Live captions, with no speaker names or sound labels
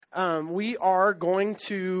We are going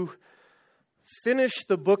to finish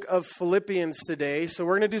the book of Philippians today. So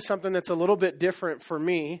we're going to do something that's a little bit different for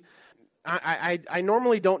me. I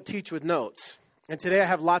normally don't teach with notes. And today I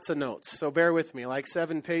have lots of notes. So bear with me, like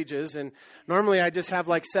 7 pages. And normally I just have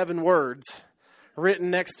like 7 words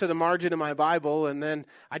written next to the margin of my Bible. And then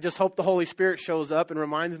I just hope the Holy Spirit shows up and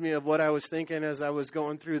reminds me of what I was thinking as I was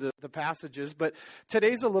going through the passages. But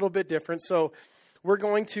today's a little bit different. So we're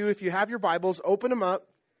going to, if you have your Bibles, open them up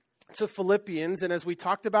to Philippians. And as we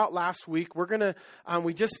talked about last week, we're going to,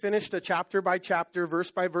 we just finished a chapter by chapter,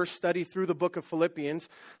 verse by verse study through the book of Philippians.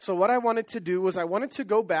 So what I wanted to do was I wanted to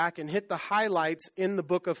go back and hit the highlights in the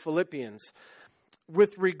book of Philippians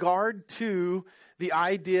with regard to the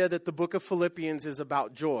idea that the book of Philippians is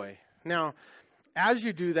about joy. Now, as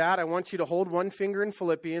you do that, I want you to hold one finger in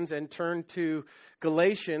Philippians and turn to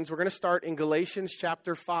Galatians. We're going to start in Galatians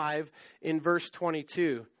chapter 5 in verse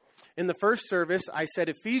 22. In the first service, I said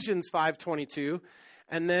Ephesians 5:22,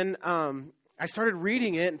 and then I started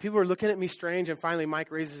reading it, and people were looking at me strange, and finally Mike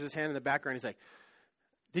raises his hand in the background. He's like,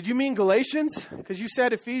 "Did you mean Galatians? Because you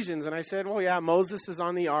said Ephesians." And I said, "Well, yeah, Moses is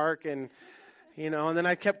on the ark," and then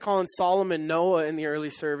I kept calling Solomon Noah in the early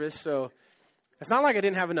service, so it's not like I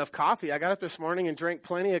didn't have enough coffee. I got up this morning and drank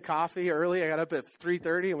plenty of coffee early. I got up at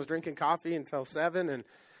 3:30 and was drinking coffee until 7, and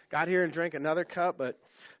got here and drank another cup. But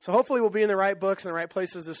so hopefully we'll be in the right books and the right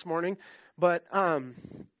places this morning. But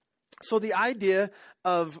so the idea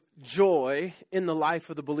of joy in the life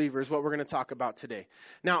of the believer is what we're going to talk about today.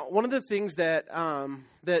 Now, one of the things that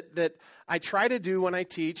that I try to do when I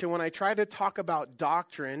teach and when I try to talk about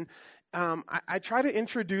doctrine, I try to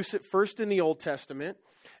introduce it first in the Old Testament.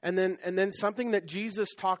 And then something that Jesus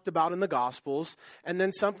talked about in the Gospels, and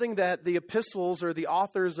then something that the epistles or the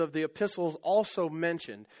authors of the epistles also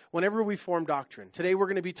mentioned whenever we form doctrine. Today we're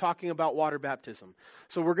going to be talking about water baptism.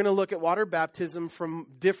 So we're going to look at water baptism from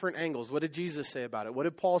different angles. What did Jesus say about it? What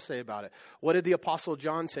did Paul say about it? What did the Apostle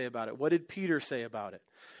John say about it? What did Peter say about it?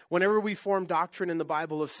 Whenever we form doctrine in the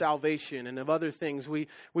Bible of salvation and of other things, we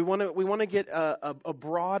want to get a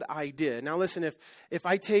broad idea. Now listen, if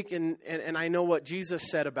I take and I know what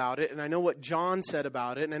Jesus said about it, and I know what John said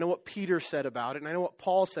about it, and I know what Peter said about it, and I know what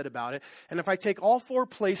Paul said about it, and if I take all 4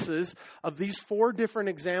 places of these 4 different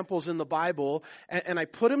examples in the Bible, and I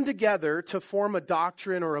put them together to form a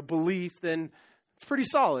doctrine or a belief, then it's pretty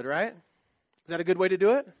solid, right? Is that a good way to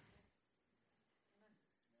do it?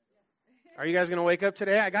 Are you guys going to wake up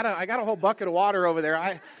today? I got a whole bucket of water over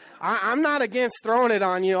there. I'm not against throwing it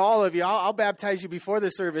on you, all of you. I'll baptize you before the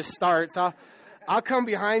service starts. I'll come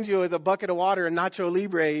behind you with a bucket of water and Nacho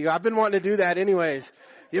Libre. I've been wanting to do that anyways.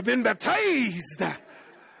 You've been baptized.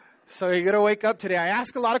 So you're going to wake up today. I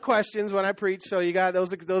ask a lot of questions when I preach, so you got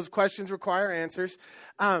those questions require answers.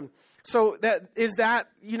 So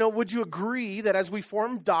would you agree that as we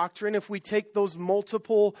form doctrine, if we take those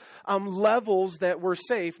multiple levels that we're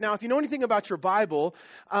safe? Now, if you know anything about your Bible,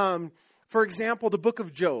 for example, the book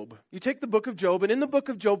of Job. You take the book of Job, and in the book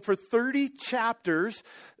of Job for 30 chapters,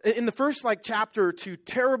 in the first chapter or 2,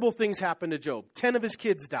 terrible things happen to Job. 10 of his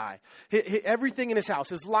kids die. Everything in his house,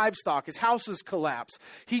 his livestock, his houses collapse.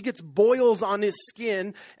 He gets boils on his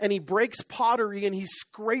skin, and he breaks pottery, and he's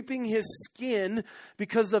scraping his skin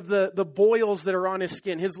because of the boils that are on his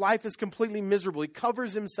skin. His life is completely miserable. He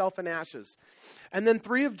covers himself in ashes. And then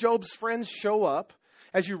 3 of Job's friends show up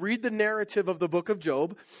as you read the narrative of the book of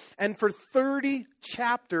Job. And for 30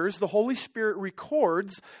 chapters, the Holy Spirit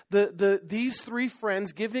records these 3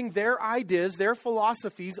 friends giving their ideas, their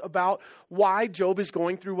philosophies about why Job is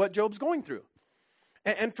going through what Job's going through.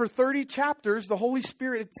 And for 30 chapters, the Holy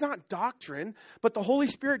Spirit, it's not doctrine, but the Holy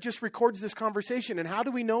Spirit just records this conversation. And how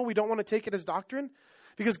do we know we don't want to take it as doctrine?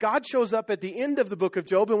 Because God shows up at the end of the book of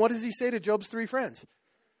Job, and what does he say to Job's 3 friends?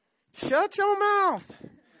 Shut your mouth.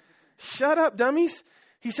 Shut up, dummies.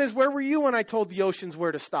 He says, where were you when I told the oceans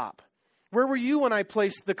where to stop? Where were you when I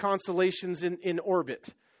placed the constellations in orbit?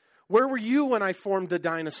 Where were you when I formed the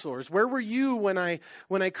dinosaurs? Where were you when I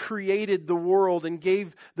created the world and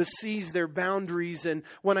gave the seas their boundaries, and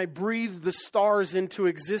when I breathed the stars into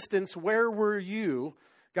existence? Where were you?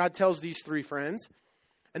 God tells these 3 friends.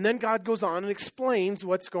 And then God goes on and explains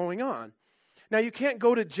what's going on. Now, you can't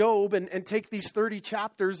go to Job and take these 30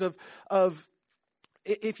 chapters of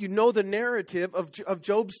if you know the narrative of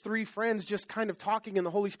Job's 3 friends just kind of talking and the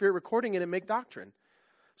Holy Spirit recording it and make doctrine.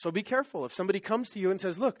 So be careful. If somebody comes to you and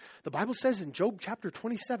says, look, the Bible says in Job chapter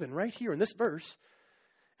 27, right here in this verse,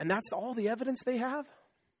 and that's all the evidence they have,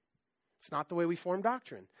 it's not the way we form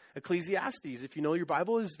doctrine. Ecclesiastes, if you know your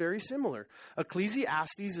Bible, is very similar.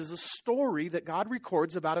 Ecclesiastes is a story that God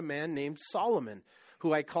records about a man named Solomon,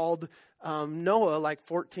 who I called Noah like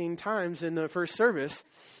 14 times in the first service.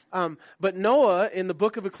 But Noah, in the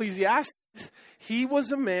book of Ecclesiastes, he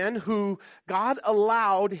was a man who God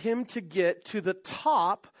allowed him to get to the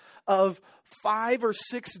top of 5 or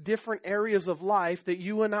 6 different areas of life that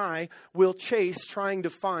you and I will chase trying to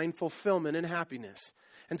find fulfillment and happiness.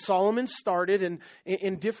 And Solomon started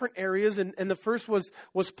in different areas, and the first was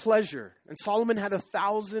pleasure. And Solomon had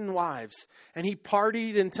 1,000 wives, and he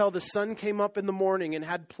partied until the sun came up in the morning and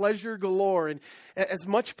had pleasure galore. And as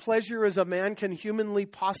much pleasure as a man can humanly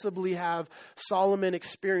possibly have, Solomon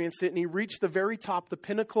experienced it, and he reached the very top, the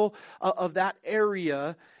pinnacle of that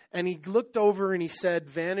area. And he looked over and he said,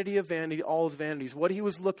 vanity of vanity, all is vanities. What he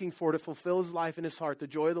was looking for to fulfill his life in his heart, the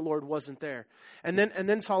joy of the Lord wasn't there. And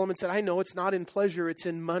then Solomon said, I know it's not in pleasure, it's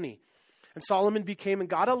in money. And Solomon became, and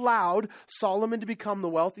God allowed Solomon to become the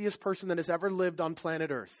wealthiest person that has ever lived on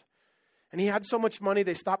planet Earth. And he had so much money,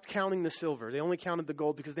 they stopped counting the silver. They only counted the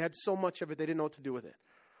gold because they had so much of it, they didn't know what to do with it.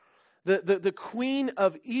 The queen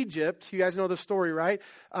of Egypt, you guys know the story, right?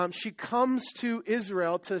 She comes to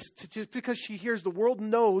Israel to just because she hears the world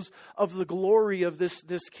knows of the glory of this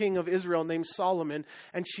king of Israel named Solomon.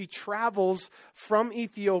 And she travels from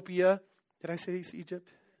Ethiopia. Did I say Egypt?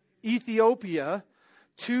 Ethiopia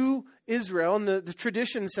to Israel. And the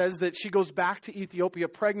tradition says that she goes back to Ethiopia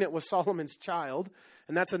pregnant with Solomon's child.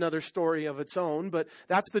 And that's another story of its own, but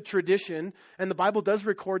that's the tradition. And the Bible does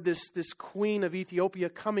record this queen of Ethiopia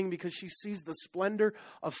coming because she sees the splendor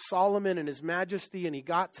of Solomon and his majesty. And he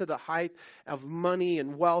got to the height of money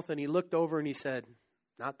and wealth. And he looked over and he said,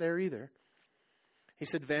 not there either. He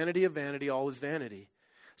said, vanity of vanity, all is vanity.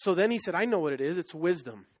 So then he said, I know what it is. It's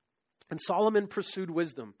wisdom. And Solomon pursued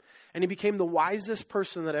wisdom. And he became the wisest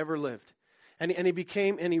person that ever lived. And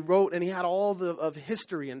he wrote, and he had all of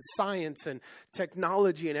history and science and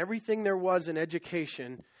technology and everything there was in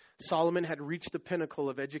education. Solomon had reached the pinnacle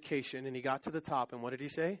of education, and he got to the top. And what did he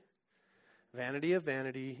say? Vanity of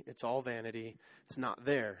vanity, it's all vanity. It's not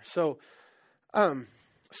there. So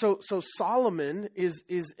Solomon is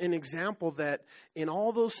an example that in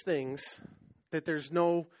all those things that there's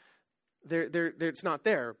no, it's not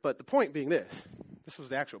there. But the point being this. This was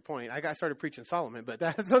the actual point. I started preaching Solomon, but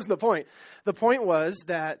that wasn't the point. The point was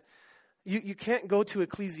that you can't go to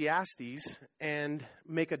Ecclesiastes and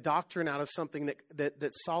make a doctrine out of something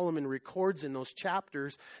that Solomon records in those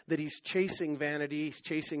chapters, that he's chasing vanity, he's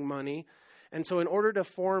chasing money. And so in order to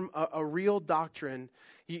form a real doctrine,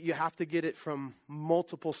 you have to get it from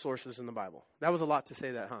multiple sources in the Bible. That was a lot to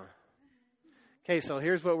say that, huh? Okay, so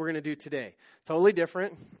here's what we're going to do today. Totally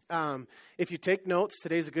different. If you take notes,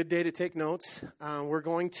 today's a good day to take notes. We're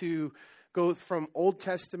going to go from Old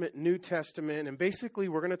Testament, New Testament, and basically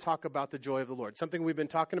we're going to talk about the joy of the Lord. Something we've been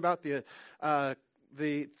talking about. The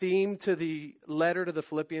theme to the letter to the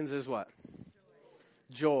Philippians is what?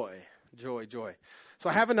 Joy. Joy. So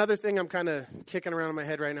I have another thing I'm kind of kicking around in my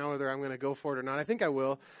head right now, whether I'm going to go for it or not. I think I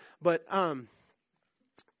will. But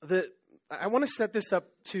I want to set this up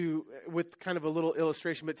with kind of a little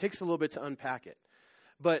illustration, but it takes a little bit to unpack it.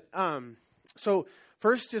 But so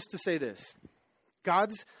first, just to say this,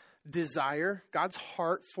 God's desire, God's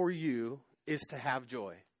heart for you is to have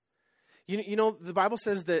joy. You know, the Bible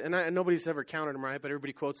says that, and nobody's ever counted them, right? But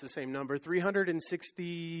everybody quotes the same number.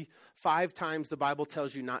 365 times the Bible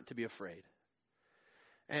tells you not to be afraid.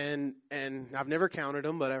 And I've never counted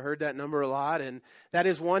them, but I've heard that number a lot. And that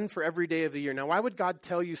is one for every day of the year. Now, why would God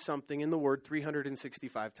tell you something in the Word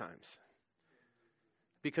 365 times?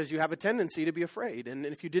 Because you have a tendency to be afraid. And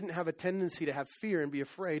if you didn't have a tendency to have fear and be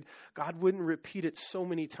afraid, God wouldn't repeat it so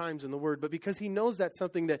many times in the Word. But because he knows that's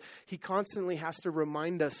something that he constantly has to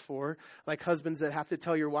remind us for, like husbands that have to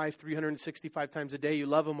tell your wife 365 times a day you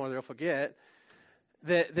love them or they'll forget,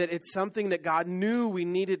 that it's something that God knew we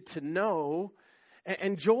needed to know.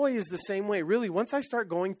 And joy is the same way. Really, once I start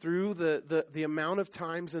going through the amount of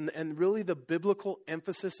times and really the biblical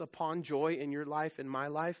emphasis upon joy in your life, in my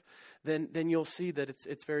life, then you'll see that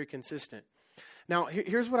it's very consistent. Now,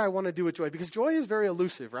 here's what I want to do with joy, because joy is very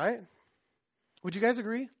elusive, right? Would you guys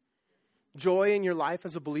agree? Joy in your life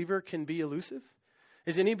as a believer can be elusive.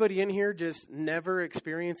 Is anybody in here just never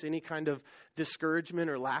experienced any kind of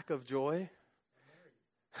discouragement or lack of joy?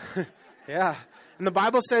 Yeah. And the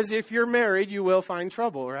Bible says if you're married, you will find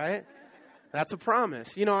trouble, right? That's a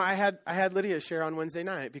promise. You know, I had Lydia share on Wednesday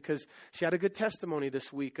night because she had a good testimony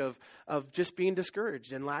this week of just being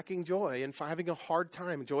discouraged and lacking joy and having a hard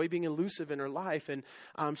time, joy being elusive in her life. And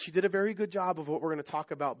she did a very good job of what we're going to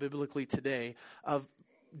talk about biblically today, of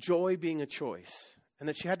joy being a choice. and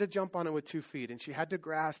that she had to jump on it with 2 feet, and she had to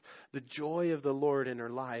grasp the joy of the Lord in her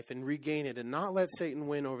life and regain it and not let Satan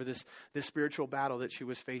win over this spiritual battle that she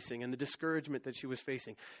was facing and the discouragement that she was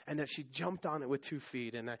facing, and that she jumped on it with 2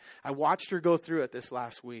 feet. And I watched her go through it this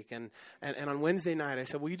last week, and on Wednesday night I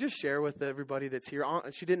said, will you just share with everybody that's here?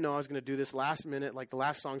 She didn't know I was going to do this last minute, like the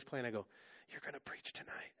last song's playing. I go, you're going to preach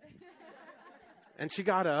tonight. And she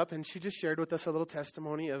got up and she just shared with us a little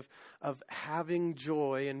testimony of having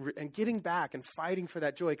joy and getting back and fighting for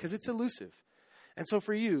that joy, because it's elusive. And so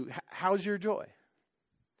for you, how's your joy?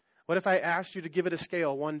 What if I asked you to give it a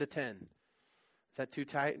scale 1 to 10? Is that too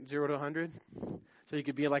tight? 0 to 100? So you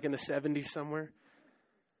could be like in the 70s somewhere?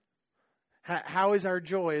 How is our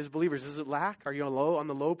joy as believers? Does it lack? Are you on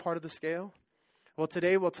the low part of the scale? Well,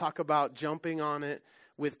 today we'll talk about jumping on it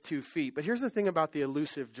with 2 feet. But here's the thing about the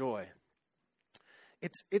elusive joy.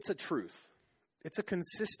 It's a truth. It's a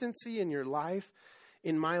consistency in your life,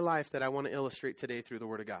 in my life, that I want to illustrate today through the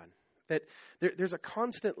Word of God. That there's a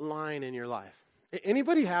constant line in your life.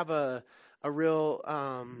 Anybody have a real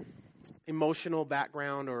emotional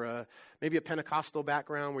background, or maybe a Pentecostal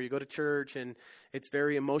background where you go to church and it's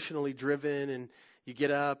very emotionally driven, and you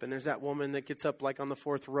get up and there's that woman that gets up like on the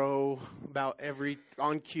 4th row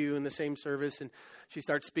on cue in the same service, and she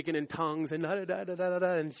starts speaking in tongues and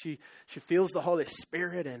and she feels the Holy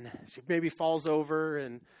Spirit, and she maybe falls over,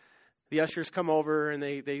 and the ushers come over and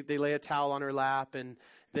they lay a towel on her lap, and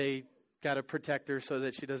they got to protect her so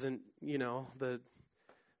that she doesn't,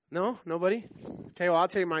 No? Nobody? Okay, well, I'll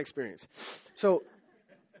tell you my experience. So,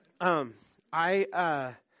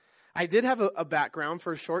 I did have a background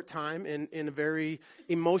for a short time in a very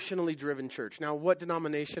emotionally driven church. Now, what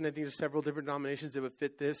denomination? I think there's several different denominations that would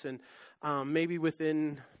fit this, and maybe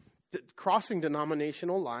within crossing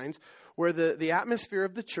denominational lines, where the atmosphere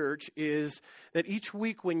of the church is that each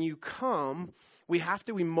week when you come, we have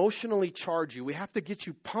to emotionally charge you. We have to get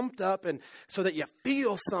you pumped up, and so that you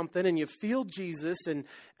feel something and you feel Jesus. And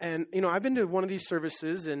I've been to one of these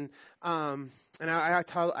services, and I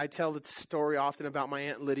tell the story often about my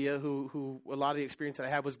Aunt Lydia, who a lot of the experience that I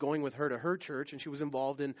had was going with her to her church, and she was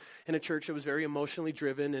involved in a church that was very emotionally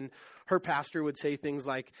driven, and her pastor would say things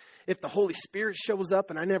like, if the Holy Spirit shows up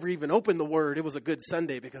and I never even opened the Word, it was a good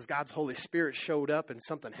Sunday because God's Holy Spirit showed up and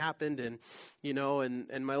something happened. And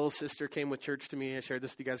my little sister came with church to me. I shared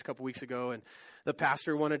this with you guys a couple weeks ago, and the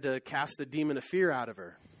pastor wanted to cast the demon of fear out of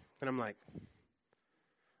her. And I'm like,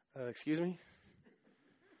 excuse me?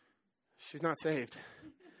 She's not saved.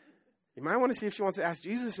 You might want to see if she wants to ask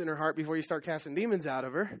Jesus in her heart before you start casting demons out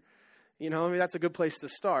of her. That's a good place to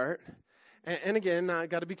start. And again, I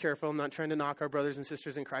got to be careful. I'm not trying to knock our brothers and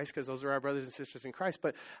sisters in Christ, because those are our brothers and sisters in Christ.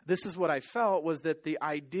 But this is what I felt, was that the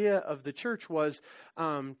idea of the church was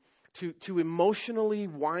to emotionally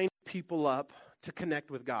wind people up to connect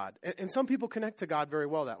with God. And some people connect to God very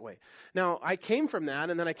well that way. Now, I came from that,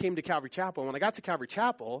 and then I came to Calvary Chapel. When I got to Calvary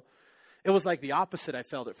Chapel, it was like the opposite I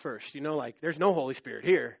felt at first. Like, there's no Holy Spirit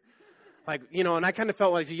here. And I kind of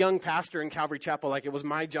felt like as a young pastor in Calvary Chapel, like it was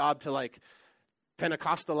my job to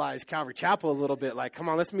Pentecostalize Calvary Chapel a little bit. Like, come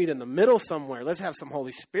on, let's meet in the middle somewhere. Let's have some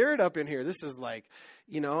Holy Spirit up in here. This is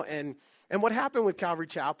and what happened with Calvary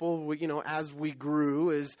Chapel, as we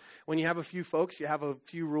grew, is when you have a few folks, you have a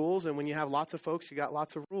few rules. And when you have lots of folks, you got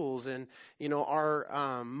lots of rules. And,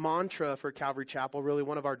 our mantra for Calvary Chapel, really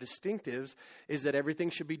one of our distinctives, is that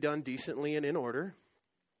everything should be done decently and in order.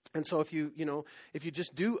 And so if you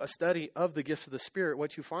just do a study of the gifts of the Spirit,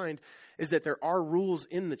 what you find is that there are rules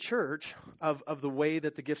in the church of the way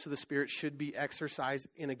that the gifts of the Spirit should be exercised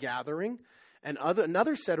in a gathering, and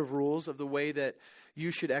another set of rules of the way that you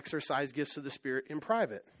should exercise gifts of the Spirit in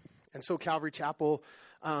private. And so Calvary Chapel,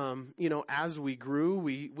 as we grew,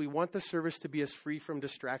 we want the service to be as free from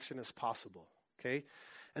distraction as possible, okay?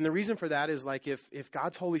 And the reason for that is, like, if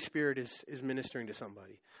God's Holy Spirit is ministering to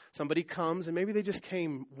somebody comes and maybe they just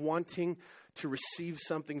came wanting to receive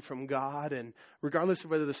something from God, and regardless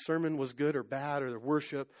of whether the sermon was good or bad or the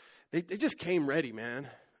worship, they just came ready, man.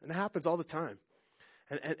 And it happens all the time.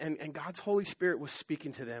 And God's Holy Spirit was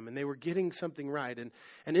speaking to them, and they were getting something right. And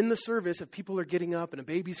in the service, if people are getting up and a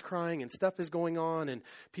baby's crying and stuff is going on and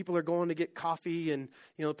people are going to get coffee, and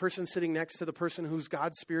the person sitting next to the person whose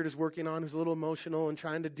God's Spirit is working on, who's a little emotional and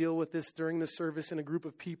trying to deal with this during the service in a group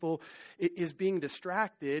of people, is being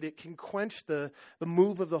distracted, it can quench the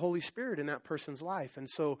move of the Holy Spirit in that person's life. And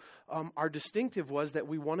so our distinctive was that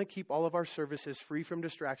we want to keep all of our services free from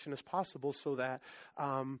distraction as possible, so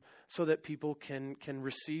that people can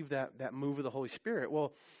receive that move of the Holy Spirit.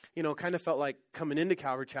 Well, kind of felt like coming into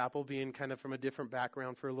Calvary Chapel, being kind of from a different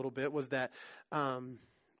background for a little bit, was that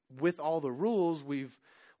with all the rules, we've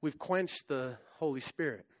quenched the Holy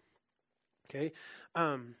Spirit. Okay,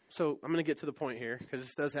 so I'm going to get to the point here because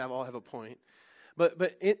this does all have a point.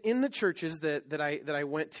 But in the churches that I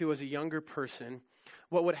went to as a younger person,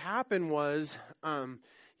 what would happen was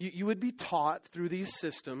you would be taught through these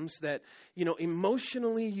systems that,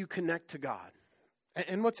 emotionally you connect to God.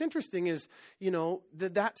 And what's interesting is,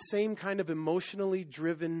 that same kind of emotionally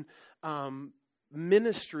driven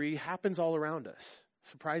ministry happens all around us.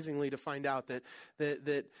 Surprisingly, to find out that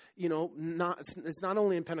it's not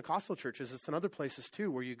only in Pentecostal churches, it's in other places too,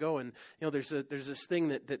 where you go and there's this thing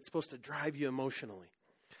that's supposed to drive you emotionally,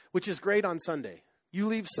 which is great on Sunday. You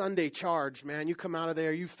leave Sunday charged, man. You come out of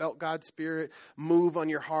there, you felt God's Spirit move on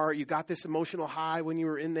your heart. You got this emotional high when you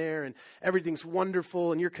were in there, and everything's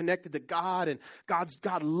wonderful, and you're connected to God, and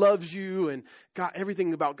God loves you, and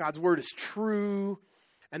everything about God's Word is true.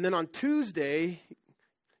 And then on Tuesday,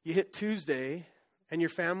 you hit Tuesday, and your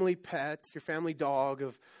family pet, your family dog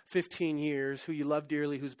of 15 years, who you love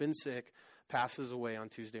dearly, who's been sick, passes away on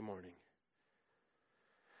Tuesday morning.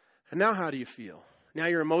 And now how do you feel? Now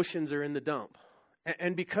your emotions are in the dump.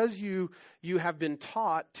 And because you have been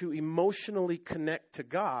taught to emotionally connect to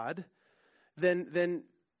God, then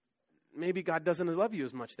maybe God doesn't love you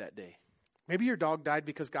as much that day. Maybe your dog died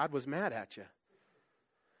because God was mad at you.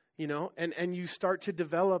 And you start to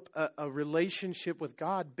develop a relationship with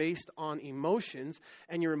God based on emotions,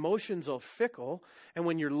 and your emotions are fickle. And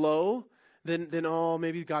when you're low, then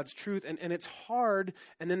maybe God's truth. And it's hard,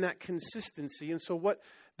 and then that consistency. And so what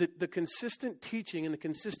the consistent teaching and the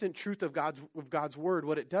consistent truth of God's Word,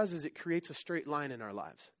 what it does is it creates a straight line in our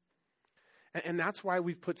lives. And that's why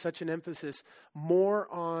we've put such an emphasis more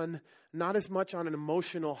on, not as much on an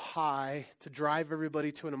emotional high to drive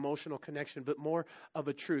everybody to an emotional connection, but more of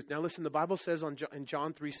a truth. Now listen, the Bible says in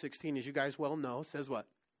John 3:16, as you guys well know, says what?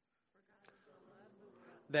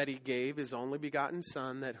 That He gave His only begotten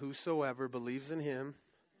Son, that whosoever believes in Him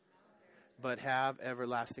but have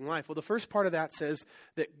everlasting life. Well, the first part of that says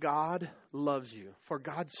that God loves you, for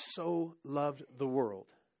God so loved the world.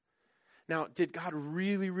 Now, did God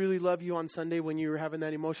really, really love you on Sunday when you were having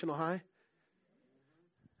that emotional high?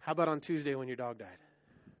 How about on Tuesday when your dog died?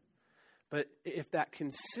 But if that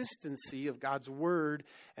consistency of God's Word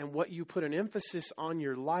and what you put an emphasis on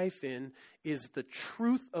your life in is the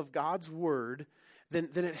truth of God's Word, then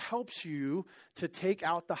it helps you to take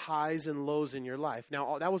out the highs and lows in your life.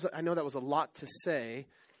 Now, I know that was a lot to say,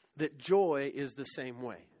 that joy is the same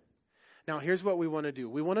way. Now, here's what we want to do.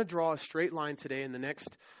 We want to draw a straight line today in the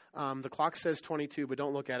next, the clock says 22, but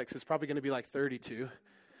don't look at it because it's probably going to be like 32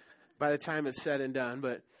 by the time it's said and done.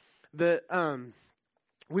 But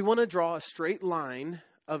we want to draw a straight line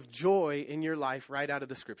of joy in your life right out of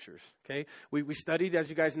the Scriptures, okay? We studied, as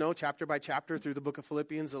you guys know, chapter by chapter through the book of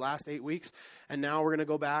Philippians the last 8 weeks, and now we're going to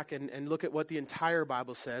go back and look at what the entire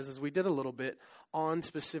Bible says, as we did a little bit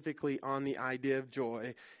specifically on the idea of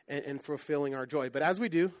joy and fulfilling our joy. But as we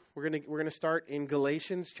do, we're going to start in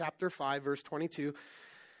Galatians chapter 5, verse 22.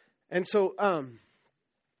 And so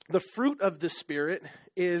the fruit of the Spirit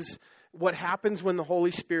is what happens when the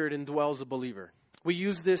Holy Spirit indwells a believer. We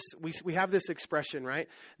use this, we have this expression, right?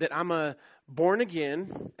 That I'm a born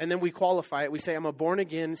again, and then we qualify it. We say I'm a born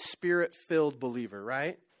again, Spirit-filled believer,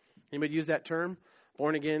 right? Anybody use that term?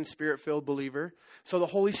 Born again, Spirit-filled believer. So the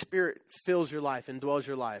Holy Spirit fills your life and dwells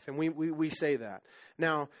your life, and we say that.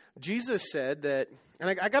 Now, Jesus said that, and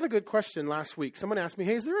I got a good question last week. Someone asked me,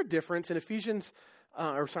 hey, is there a difference in Ephesians,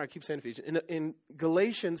 I keep saying Ephesians. In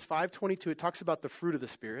Galatians 5:22, it talks about the fruit of the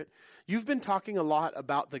Spirit. You've been talking a lot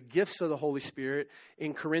about the gifts of the Holy Spirit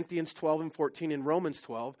in Corinthians 12 and 14 and Romans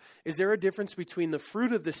 12. Is there a difference between the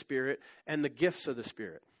fruit of the Spirit and the gifts of the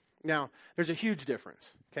Spirit? Now, there's a huge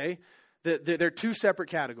difference, okay? They're two separate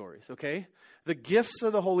categories, okay? The gifts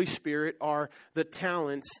of the Holy Spirit are the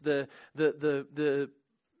talents,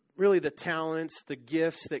 really the talents, the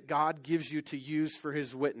gifts that God gives you to use for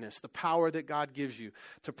His witness, the power that God gives you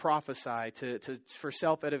to prophesy, for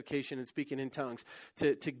self-edification and speaking in tongues,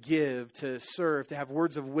 to give, to serve, to have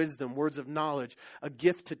words of wisdom, words of knowledge, a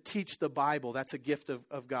gift to teach the Bible. That's a gift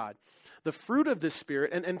of God. The fruit of the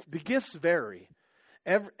Spirit, and the gifts vary.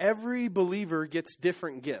 Every believer gets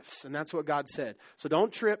different gifts, and that's what God said. So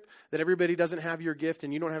don't trip that everybody doesn't have your gift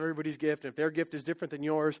and you don't have everybody's gift. And if their gift is different than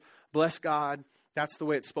yours, bless God. That's the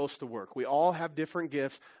way it's supposed to work. We all have different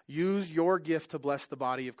gifts. Use your gift to bless the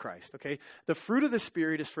body of Christ, okay? The fruit of the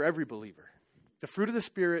Spirit is for every believer. The fruit of the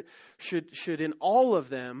Spirit should in all of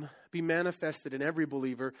them be manifested in every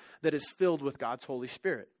believer that is filled with God's Holy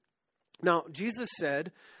Spirit. Now, Jesus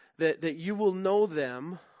said that you will know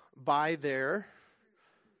them by their,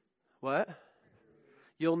 what?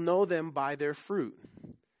 You'll know them by their fruit.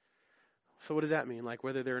 So what does that mean? Like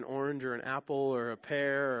whether they're an orange or an apple or a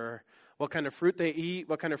pear or What kind of fruit they eat,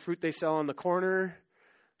 what kind of fruit they sell on the corner?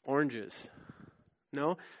 Oranges.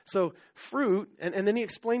 No? So fruit, and then he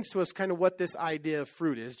explains to us kind of what this idea of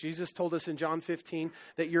fruit is. Jesus told us in John 15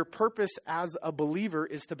 that your purpose as a believer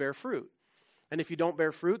is to bear fruit. And if you don't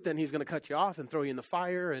bear fruit, then he's going to cut you off and throw you in the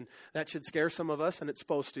fire, and that should scare some of us, and it's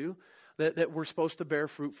supposed to, that we're supposed to bear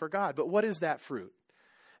fruit for God. But what is that fruit?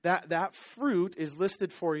 That fruit is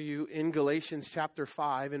listed for you in Galatians chapter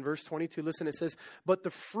 5 in verse 22. Listen, it says, but the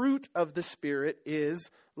fruit of the Spirit is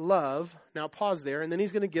love. Now pause there, and then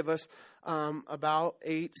he's going to give us about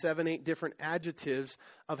 8 different adjectives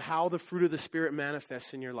of how the fruit of the Spirit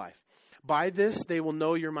manifests in your life. By this, they will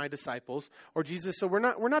know you're my disciples. Or Jesus, so we're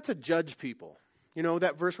not to judge people. You know,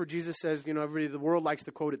 that verse where Jesus says, you know, everybody, the world likes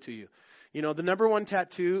to quote it to you. You know, the number one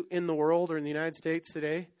tattoo in the world or in the United States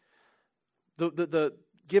today, the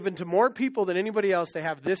given to more people than anybody else, they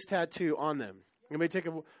have this tattoo on them. Anybody take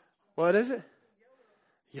a, what is it?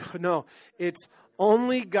 No, it's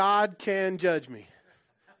only God can judge me.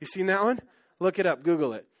 You seen that one? Look it up,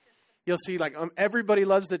 Google it. You'll see, like, everybody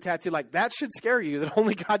loves the tattoo. Like, that should scare you, that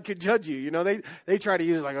only God can judge you. You know, they try to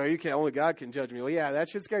use it like, oh, you can't, only God can judge me. Well, yeah, that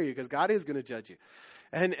should scare you because God is going to judge you.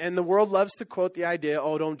 And the world loves to quote the idea,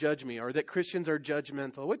 oh, don't judge me, or that Christians are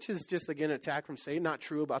judgmental, which is just, again, an attack from Satan. Not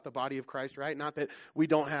true about the body of Christ, right? Not that we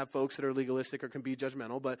don't have folks that are legalistic or can be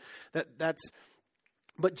judgmental, but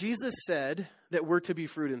but Jesus said that we're to be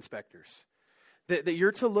fruit inspectors, that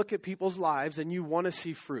you're to look at people's lives and you want to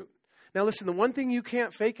see fruit. Now, listen, the one thing you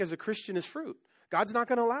can't fake as a Christian is fruit. God's not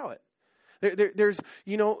going to allow it. There's,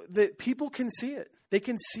 you know, that people can see it. They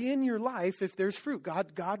can see in your life if there's fruit.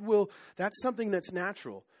 God will, that's something that's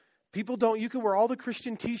natural. People don't, you can wear all the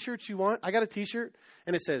Christian t-shirts you want. I got a t-shirt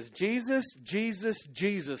and it says, Jesus, Jesus,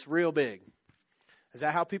 Jesus, real big. Is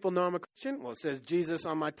that how people know I'm a Christian? Well, it says Jesus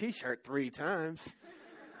on my t-shirt 3 times.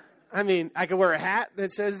 I mean, I could wear a hat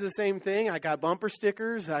that says the same thing. I got bumper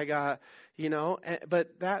stickers. I got, you know,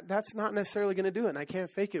 but that's not necessarily going to do it. And I can't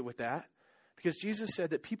fake it with that. Because Jesus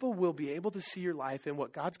said that people will be able to see your life, and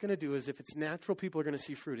what God's going to do is, if it's natural, people are going to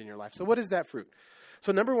see fruit in your life. So what is that fruit?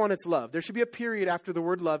 So number one, it's love. There should be a period after the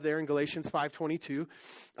word love there in Galatians 5:22,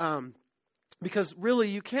 because really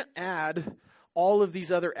you can't add all of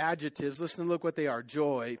these other adjectives. Listen, look what they are: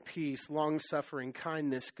 joy, peace, long-suffering,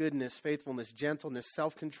 kindness, goodness, faithfulness, gentleness,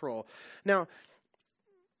 self-control. Now,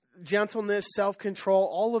 gentleness, self-control,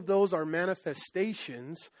 all of those are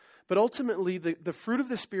manifestations. But ultimately, the fruit of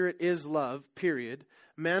the Spirit is love, period,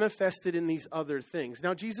 manifested in these other things.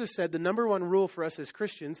 Now, Jesus said the number one rule for us as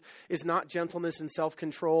Christians is not gentleness and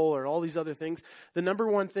self-control or all these other things. The number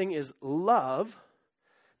one thing is love,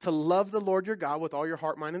 to love the Lord your God with all your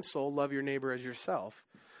heart, mind, and soul. Love your neighbor as yourself.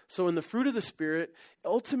 So in the fruit of the Spirit,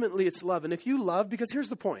 ultimately it's love. And if you love, because here's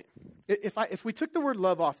the point. If we took the word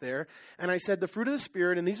love off there and I said the fruit of the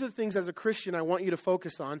Spirit, and these are the things as a Christian I want you to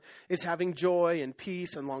focus on, is having joy and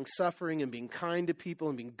peace and long suffering and being kind to people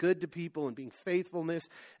and being good to people and being faithfulness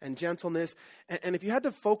and gentleness. And if you had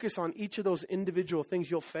to focus on each of those individual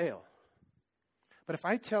things, you'll fail. But if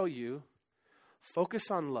I tell you,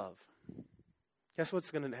 focus on love, guess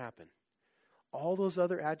what's going to happen? All those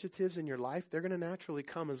other adjectives in your life, they're going to naturally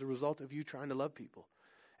come as a result of you trying to love people,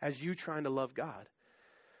 as you trying to love God.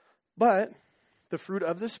 But the fruit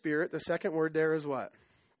of the Spirit, the second word there is what?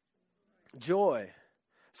 Joy.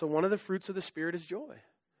 So one of the fruits of the Spirit is joy.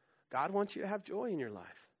 God wants you to have joy in your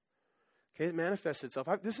life. Okay, it manifests itself.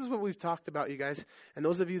 This is what we've talked about, you guys. And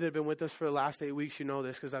those of you that have been with us for the last 8 weeks, you know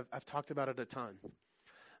this because I've talked about it a ton.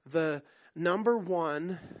 The number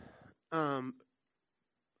one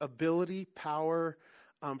ability, power,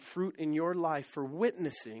 fruit in your life for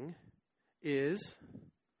witnessing is,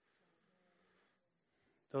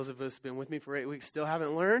 those of us who have been with me for 8 weeks still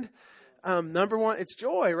haven't learned. Number one, it's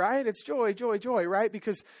joy, right? It's joy, right?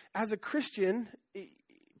 Because as a Christian,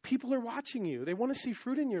 people are watching you. They want to see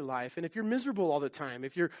fruit in your life. And if you're miserable all the time,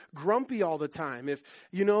 if you're grumpy all the time, if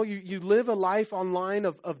you know you live a life online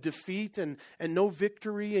of defeat and no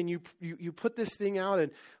victory, and you put this thing out,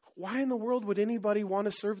 and why in the world would anybody want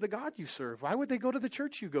to serve the God you serve? Why would they go to the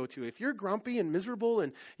church you go to? If you're grumpy and miserable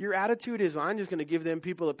and your attitude is, well, I'm just going to give them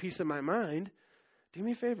people a piece of my mind, do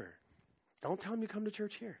me a favor. Don't tell them you come to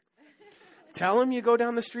church here. Tell them you go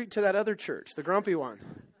down the street to that other church, the grumpy one.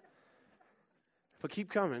 But keep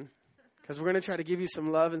coming, because we're going to try to give you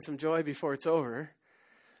some love and some joy before it's over.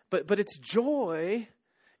 But it's joy.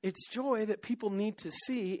 It's joy that people need to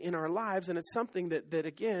see in our lives, and it's something that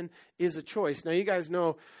again, is a choice. Now, you guys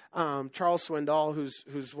know Charles Swindoll,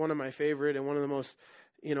 who's one of my favorite and one of the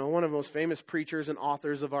most famous preachers and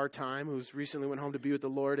authors of our time, who's recently went home to be with the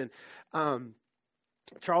Lord. And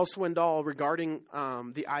Charles Swindoll, regarding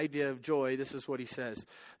the idea of joy, this is what he says.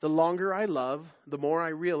 The longer I love, the more I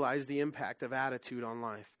realize the impact of attitude on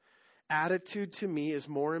life. Attitude to me is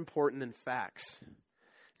more important than facts.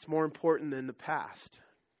 It's more important than the past.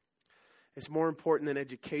 It's more important than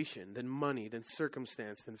education, than money, than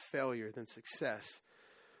circumstance, than failure, than success,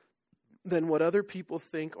 than what other people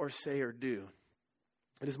think or say or do.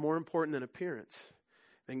 It is more important than appearance,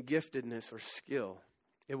 than giftedness or skill.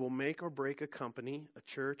 It will make or break a company, a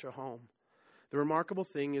church, a home. The remarkable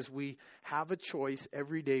thing is we have a choice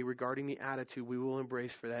every day regarding the attitude we will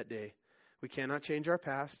embrace for that day. We cannot change our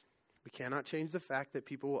past. We cannot change the fact that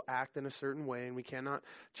people will act in a certain way, and we cannot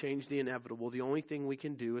change the inevitable. The only thing we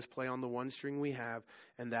can do is play on the one string we have,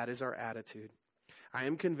 and that is our attitude. I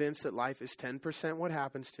am convinced that life is 10% what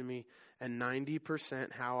happens to me and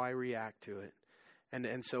 90% how I react to it.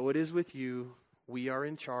 And so it is with you. We are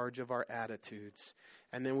in charge of our attitudes.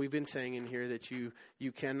 And then we've been saying in here that you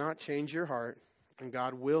cannot change your heart, and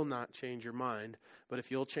God will not change your mind. But if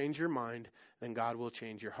you'll change your mind, then God will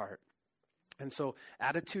change your heart. And so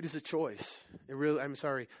attitude is a choice.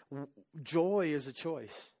 Joy is a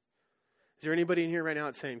choice. Is there anybody in here right now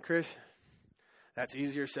that's saying, Chris, that's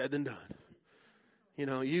easier said than done? You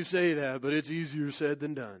know, you say that, but it's easier said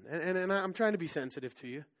than done. And I'm trying to be sensitive to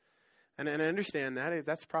you. And I understand that.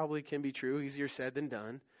 That's probably can be true, easier said than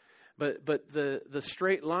done. But the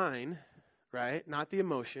straight line, right, not the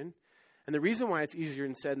emotion. And the reason why it's easier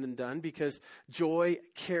said than done, because joy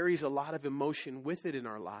carries a lot of emotion with it in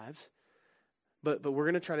our lives. But we're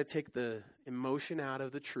going to try to take the emotion out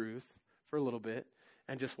of the truth for a little bit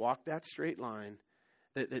and just walk that straight line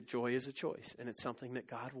that joy is a choice. And it's something that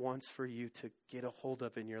God wants for you to get a hold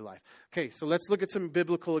of in your life. Okay, so let's look at some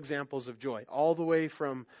biblical examples of joy. All the way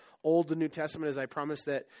from Old to New Testament, as I promised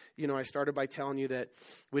that, I started by telling you that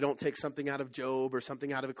we don't take something out of Job or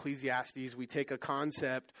something out of Ecclesiastes. We take a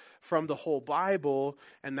concept from the whole Bible,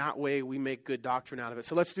 and that way we make good doctrine out of it.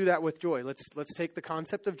 So let's do that with joy. Let's take the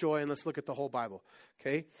concept of joy and let's look at the whole Bible.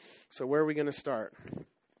 Okay, so where are we going to start?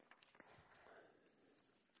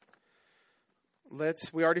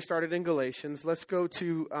 We already started in Galatians. Let's go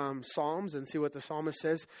to Psalms and see what the psalmist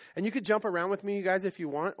says. And you could jump around with me, you guys, if you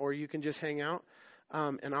want, or you can just hang out,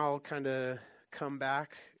 and I'll kind of come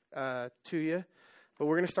back to you. But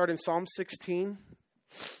we're going to start in Psalm 16,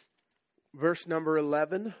 verse number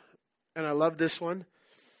 11. And I love this one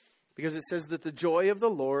because it says that the joy of the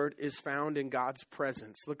Lord is found in God's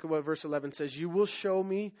presence. Look at what verse 11 says. You will show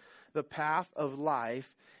me the path of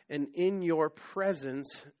life, and in your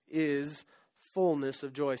presence is fullness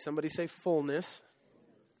of joy. Somebody say fullness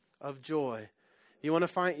of joy. You want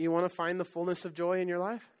to find the fullness of joy in your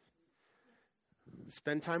life?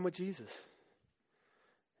 Spend time with Jesus.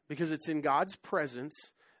 Because it's in God's presence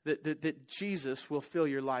that Jesus will fill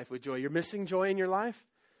your life with joy. You're missing joy in your life?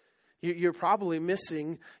 You're probably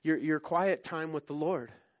missing your quiet time with the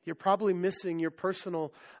Lord. You're probably missing your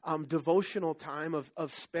personal devotional time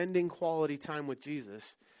of spending quality time with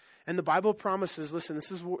Jesus. And the Bible promises, listen,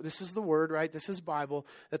 this is the word, right? This is Bible,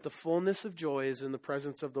 that the fullness of joy is in the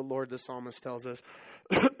presence of the Lord, the psalmist tells us.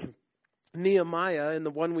 Nehemiah, and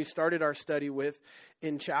the one we started our study with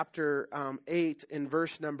in chapter 8, in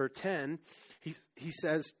verse number 10, he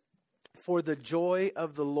says, for the joy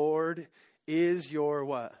of the Lord is your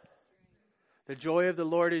what? The joy of the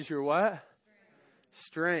Lord is your what?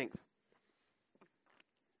 Strength.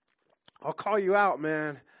 I'll call you out,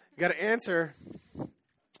 man. You got to answer.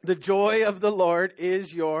 The joy of the Lord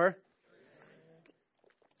is your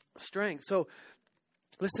strength. So,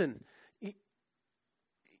 listen,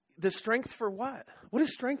 the strength for what? What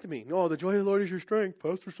does strength mean? Oh, the joy of the Lord is your strength.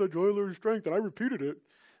 Pastor said joy of the Lord is strength, and I repeated it.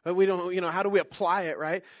 But we don't, how do we apply it,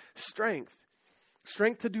 right? Strength.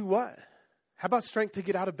 Strength to do what? How about strength to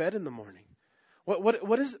get out of bed in the morning?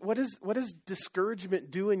 What does discouragement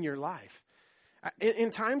do in your life? In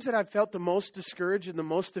times that I've felt the most discouraged and the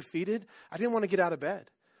most defeated, I didn't want to get out of bed.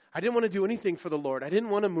 I didn't want to do anything for the Lord. I didn't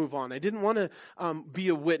want to move on. I didn't want to be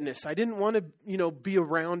a witness. I didn't want to, be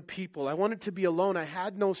around people. I wanted to be alone. I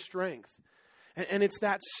had no strength. And it's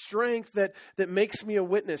that strength that makes me a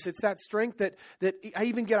witness. It's that strength that I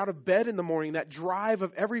even get out of bed in the morning. That drive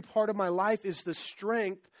of every part of my life is the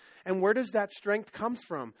strength. And where does that strength come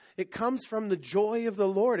from? It comes from the joy of the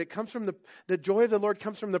Lord. It comes from the joy of the Lord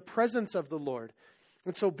comes from the presence of the Lord.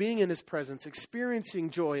 And so being in His presence, experiencing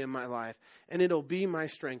joy in my life, and it'll be my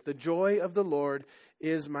strength. The joy of the Lord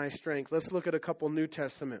is my strength. Let's look at a couple New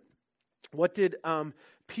Testament. What did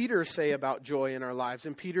Peter say about joy in our lives?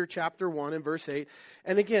 In Peter chapter 1 and verse 8.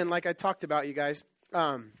 And again, like I talked about, you guys,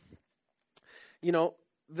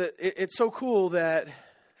 it's so cool that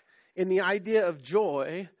in the idea of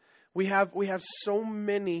joy, We have so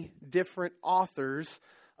many different authors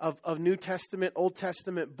of New Testament, Old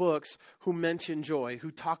Testament books who mention joy, who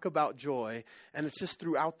talk about joy. And it's just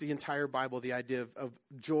throughout the entire Bible, the idea of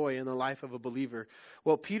joy in the life of a believer.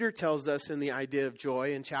 Well, Peter tells us in the idea of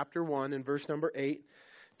joy in chapter 1 in verse number 8,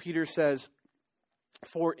 Peter says,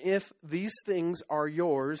 "For if these things are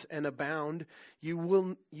yours and abound, you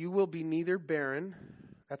will be neither barren."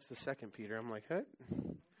 That's the second Peter. I'm like, what?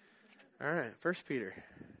 All right, First Peter.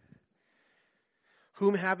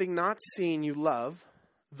 "Whom having not seen you love,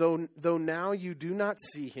 though now you do not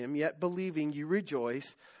see him, yet believing you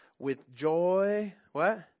rejoice with joy,"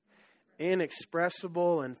 what?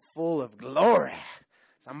 "Inexpressible and full of glory."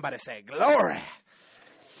 Somebody say glory.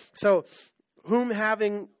 So, whom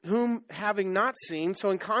having not seen,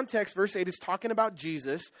 so in context, verse 8 is talking about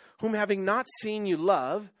Jesus, "whom having not seen you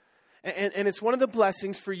love." And it's one of the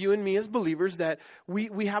blessings for you and me as believers that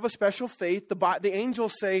we have a special faith. The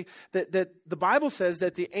angels say that the Bible says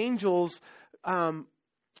that the angels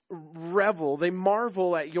revel, they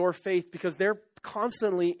marvel at your faith because they're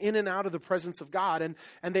constantly in and out of the presence of God,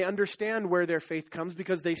 and they understand where their faith comes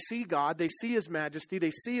because they see God, they see His majesty, they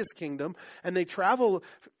see His kingdom, and they travel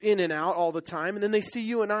in and out all the time. And then they see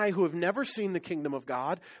you and I who have never seen the kingdom of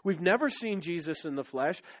God. We've never seen Jesus in the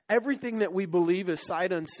flesh. Everything that we believe is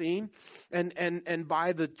sight unseen, and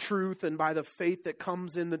by the truth and by the faith that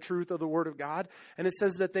comes in the truth of the Word of God. And it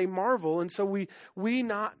says that they marvel. And so we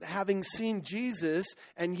not having seen Jesus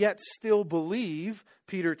and yet still believe,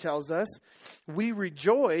 Peter tells us, we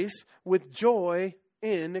rejoice with joy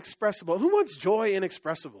inexpressible. Who wants joy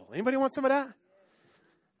inexpressible? Anybody want some of that?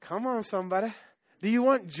 Come on, somebody. Do you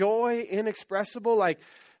want joy inexpressible? Like,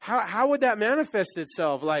 how would that manifest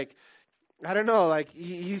itself? Like, I don't know, like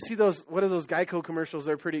you see those, what are those Geico commercials?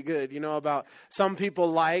 They're pretty good, about some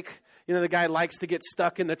people the guy likes to get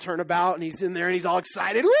stuck in the turnabout and he's in there and he's all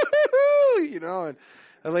excited, woo-hoo-hoo, and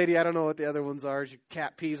a lady, I don't know what the other ones are. She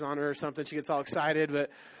cat pees on her or something. She gets all excited,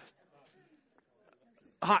 but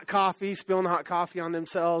hot coffee, spilling hot coffee on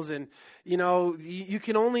themselves. And, you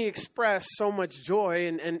can only express so much joy.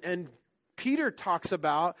 And Peter talks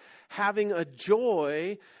about having a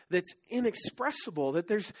joy that's inexpressible, that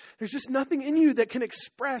there's just nothing in you that can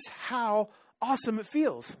express how awesome it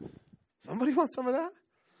feels. Somebody want some of that?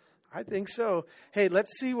 I think so. Hey,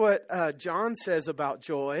 let's see what John says about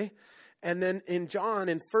joy. And then in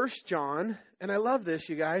 1 John, and I love this,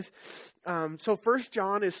 you guys. So 1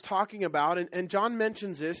 John is talking about, and John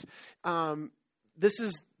mentions this. This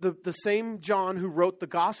is the same John who wrote the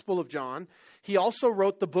Gospel of John. He also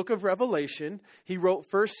wrote the book of Revelation. He wrote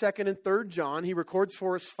 1st, 2nd, and 3rd John. He records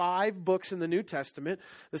for us 5 books in the New Testament.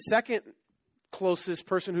 The second closest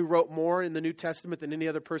person who wrote more in the New Testament than any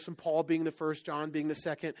other person, Paul being the first, John being the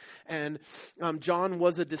second. And John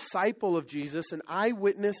was a disciple of Jesus, an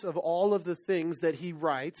eyewitness of all of the things that he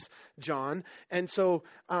writes, John. And so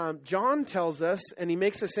John tells us, and he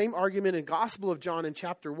makes the same argument in Gospel of John in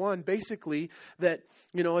chapter 1, basically that,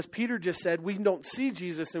 as Peter just said, we don't see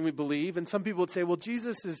Jesus and we believe. And some people would say, well,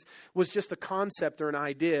 Jesus was just a concept or an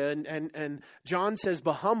idea. And John says,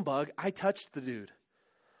 bah humbug, I touched the dude.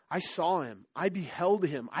 I saw him. I beheld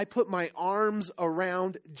him. I put my arms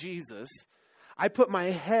around Jesus. I put my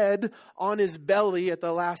head on his belly at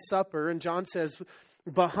the Last Supper. And John says,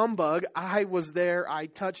 bah humbug, I was there. I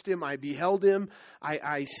touched him. I beheld him.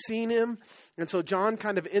 I seen him. And so John,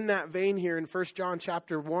 kind of in that vein here in 1 John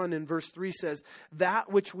chapter 1 and verse 3 says,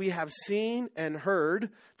 that which we have seen and heard,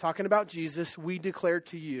 talking about Jesus, we declare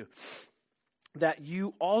to you, that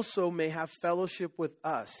you also may have fellowship with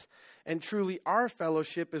us. And truly our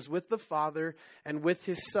fellowship is with the Father and with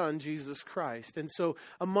His Son, Jesus Christ. And so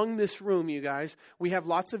among this room, you guys, we have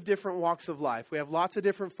lots of different walks of life. We have lots of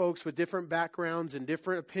different folks with different backgrounds and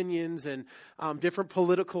different opinions and different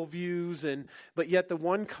political views. But yet the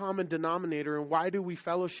one common denominator, and why do we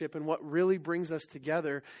fellowship, and what really brings us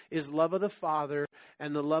together is love of the Father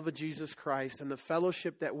and the love of Jesus Christ. And the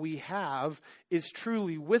fellowship that we have is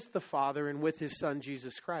truly with the Father and with His Son,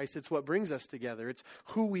 Jesus Christ. It's what brings us together. It's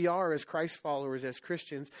who we are as Christ followers, as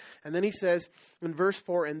Christians. And then he says in verse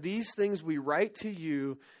 4, and these things we write to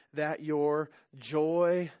you that your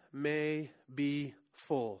joy may be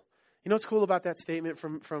full. You know what's cool about that statement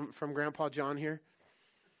from Grandpa John here?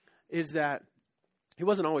 Is that he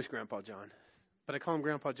wasn't always Grandpa John. But I call him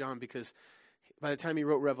Grandpa John because by the time he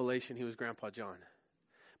wrote Revelation, he was Grandpa John.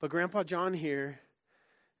 But Grandpa John here,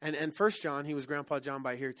 and 1 John, he was Grandpa John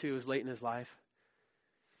by here too, it was late in his life.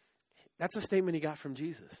 That's a statement he got from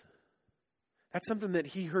Jesus. That's something that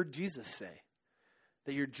he heard Jesus say,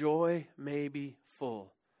 that your joy may be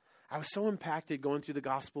full. I was so impacted going through the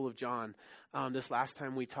Gospel of John this last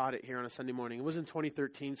time we taught it here on a Sunday morning. It was in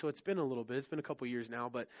 2013, so it's been a little bit. It's been a couple years now.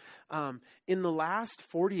 But in the last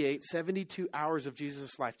 72 hours of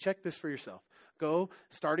Jesus' life, check this for yourself. Go,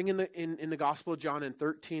 starting in the Gospel of John in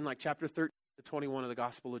 13, like chapter 13 to 21 of the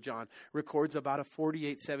Gospel of John, records about a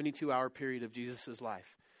 72 hour period of Jesus'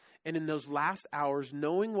 life. And in those last hours,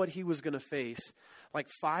 knowing what he was going to face, like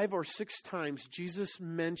 5 or 6 times, Jesus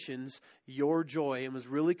mentions your joy and was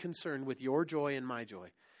really concerned with your joy and my joy.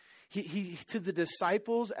 He to the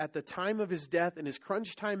disciples at the time of his death, in his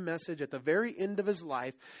crunch time message at the very end of his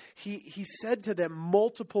life, he said to them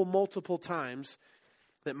multiple times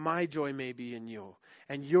that my joy may be in you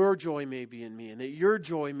and your joy may be in me and that your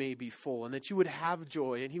joy may be full and that you would have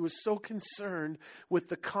joy. And he was so concerned with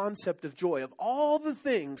the concept of joy, of all the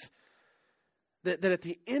things that at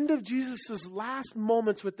the end of Jesus' last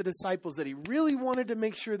moments with the disciples that he really wanted to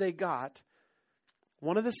make sure they got,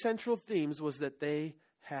 one of the central themes was that they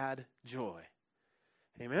had joy.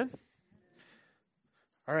 Amen?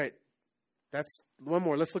 All right. That's one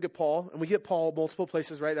more. Let's look at Paul. And we get Paul multiple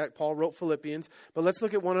places, right? That Paul wrote Philippians. But let's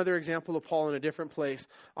look at one other example of Paul in a different place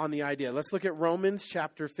on the idea. Let's look at Romans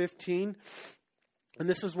chapter 15. And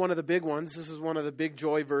this is one of the big ones. This is one of the big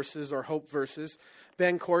joy verses or hope verses.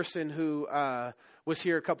 Ben Corson, who was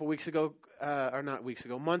here a couple weeks ago, or not weeks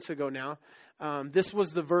ago, months ago now, this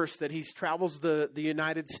was the verse that he travels the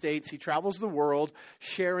United States. He travels the world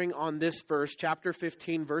sharing on this verse, chapter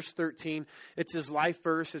 15, verse 13. It's his life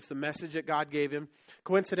verse. It's the message that God gave him.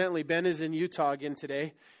 Coincidentally, Ben is in Utah again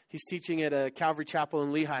today. He's teaching at a Calvary Chapel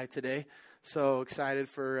in Lehi today. So excited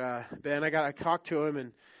for Ben. I talked to him,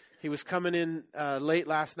 and he was coming in late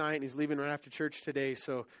last night, and he's leaving right after church today.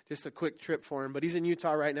 So just a quick trip for him. But he's in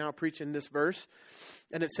Utah right now preaching this verse.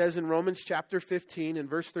 And it says in Romans chapter 15 and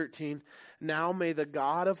verse 13, now may the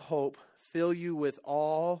God of hope fill you with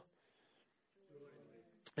all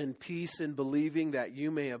and peace in believing that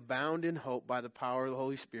you may abound in hope by the power of the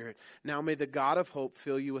Holy Spirit. Now may the God of hope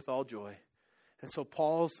fill you with all joy. And so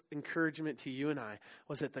Paul's encouragement to you and I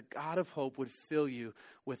was that the God of hope would fill you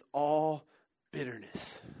with all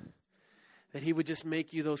bitterness. That he would just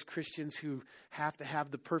make you those Christians who have to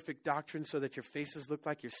have the perfect doctrine so that your faces look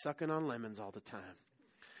like you're sucking on lemons all the time.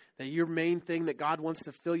 That your main thing that God wants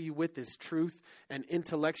to fill you with is truth and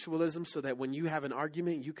intellectualism so that when you have an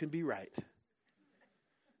argument, you can be right.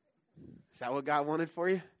 Is that what God wanted for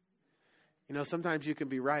you? You know, sometimes you can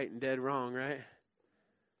be right and dead wrong, right?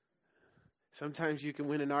 Sometimes you can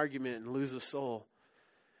win an argument and lose a soul.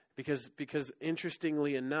 Because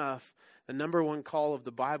interestingly enough, the number one call of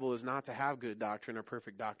the Bible is not to have good doctrine or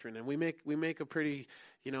perfect doctrine. And we make a pretty,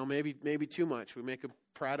 maybe too much. We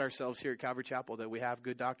pride ourselves here at Calvary Chapel that we have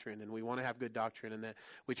good doctrine and we want to have good doctrine and that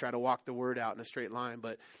we try to walk the word out in a straight line.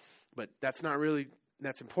 But that's not really,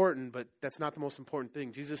 that's important, but that's not the most important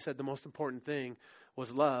thing. Jesus said the most important thing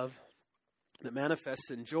was love that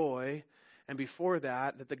manifests in joy. And before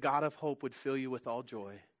that the God of hope would fill you with all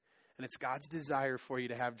joy. And it's God's desire for you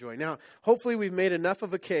to have joy. Now, hopefully we've made enough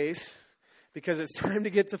of a case because it's time to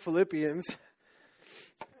get to Philippians.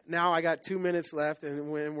 Now I got 2 minutes left and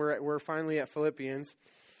we're finally at Philippians.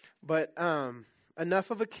 But enough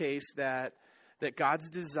of a case that God's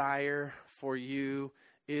desire for you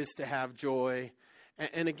is to have joy.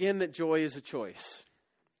 And again, that joy is a choice.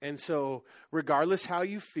 And so regardless how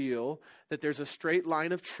you feel, that there's a straight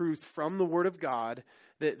line of truth from the Word of God,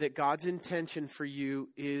 that God's intention for you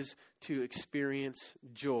is to experience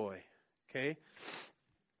joy. Okay?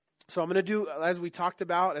 So I'm going to do, as we talked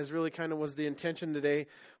about, as really kind of was the intention today,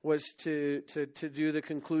 was to do the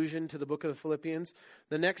conclusion to the book of the Philippians.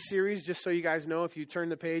 The next series, just so you guys know, if you turn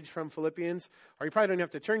the page from Philippians, or you probably don't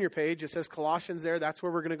have to turn your page, it says Colossians there. That's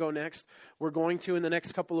where we're going to go next. We're going to, in the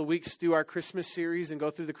next couple of weeks, do our Christmas series and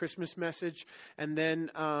go through the Christmas message. And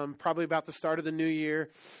then probably about the start of the new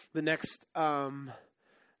year, the next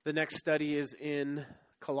study is in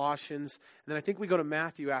Colossians. And then I think we go to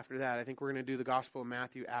Matthew after that. I think we're going to do the Gospel of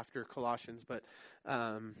Matthew after Colossians, but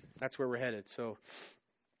that's where we're headed. So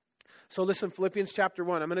listen, Philippians chapter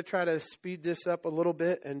 1. I'm going to try to speed this up a little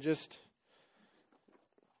bit and just,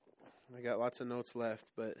 I got lots of notes left,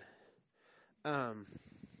 but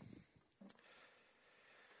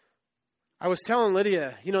I was telling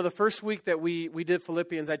Lydia, the first week that we did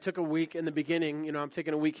Philippians, I took a week in the beginning. I'm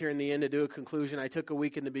taking a week here in the end to do a conclusion. I took a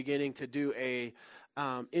week in the beginning to do a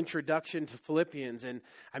introduction to Philippians, and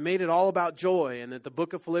I made it all about joy, and that the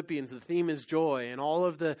book of Philippians, the theme is joy, and all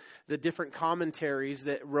of the different commentaries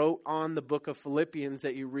that wrote on the book of Philippians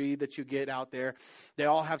that you read, that you get out there, they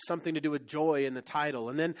all have something to do with joy in the title.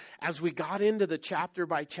 And then as we got into the chapter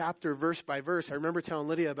by chapter, verse by verse, I remember telling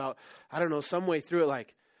Lydia about, some way through it,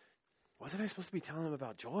 like, wasn't I supposed to be telling them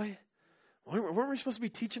about joy? Weren't we supposed to be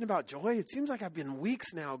teaching about joy? It seems like I've been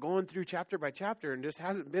weeks now going through chapter by chapter and just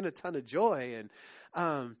hasn't been a ton of joy.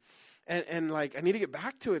 And like, I need to get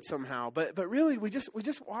back to it somehow. But really, we just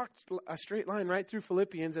walked a straight line right through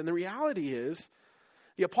Philippians. And the reality is,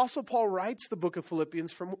 the Apostle Paul writes the book of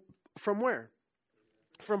Philippians from where?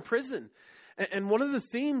 From prison. And one of the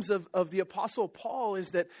themes of the Apostle Paul is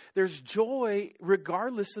that there's joy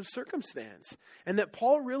regardless of circumstance. And that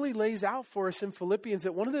Paul really lays out for us in Philippians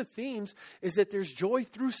that one of the themes is that there's joy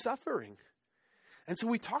through suffering. And so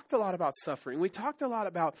we talked a lot about suffering. We talked a lot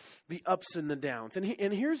about the ups and the downs. And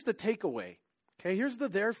here's the takeaway. Okay, here's the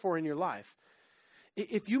therefore in your life.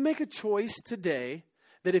 If you make a choice today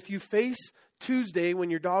that if you face Tuesday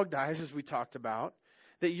when your dog dies, as we talked about,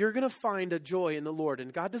 that you're going to find a joy in the Lord.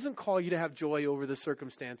 And God doesn't call you to have joy over the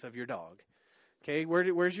circumstance of your dog. Okay,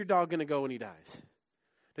 where's your dog going to go when he dies?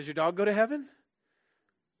 Does your dog go to heaven?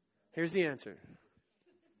 Here's the answer.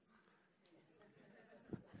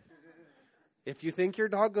 If you think your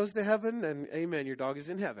dog goes to heaven, then amen, your dog is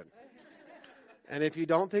in heaven. And if you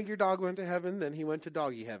don't think your dog went to heaven, then he went to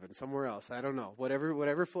doggy heaven, somewhere else. I don't know.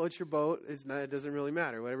 Whatever floats your boat, it doesn't really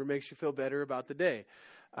matter. Whatever makes you feel better about the day.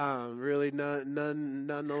 Really,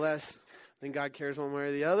 nonetheless, I think God cares one way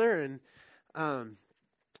or the other.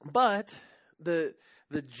 But the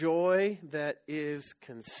joy that is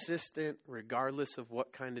consistent regardless of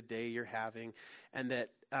what kind of day you're having, and that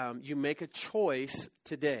you make a choice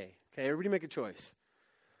today. Okay, everybody make a choice.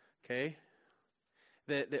 Okay?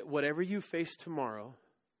 That whatever you face tomorrow,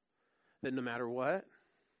 that no matter what,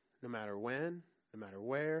 no matter when, no matter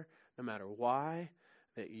where, no matter why,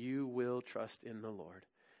 that you will trust in the Lord.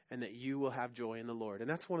 And that you will have joy in the Lord. And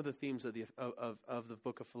that's one of the themes of the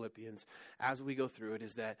book of Philippians as we go through it,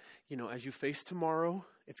 is that, as you face tomorrow,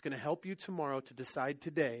 it's going to help you tomorrow to decide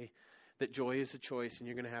today that joy is a choice and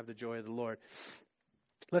you're going to have the joy of the Lord.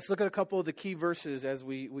 Let's look at a couple of the key verses as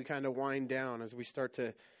we kind of wind down, as we start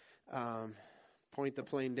to point the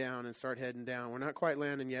plane down and start heading down. We're not quite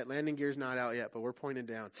landing yet. Landing gear's not out yet, but we're pointing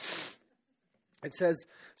down. It says,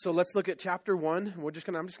 so let's look at chapter 1. I'm just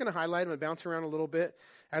going to highlight them and bounce around a little bit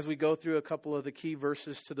as we go through a couple of the key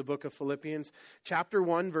verses to the book of Philippians. Chapter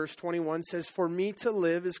 1, verse 21 says, "For me to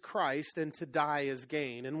live is Christ and to die is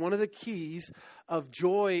gain." And one of the keys of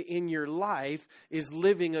joy in your life is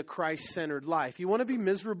living a Christ-centered life. You want to be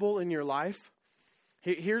miserable in your life?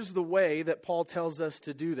 Here's the way that Paul tells us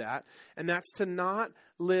to do that, and that's to not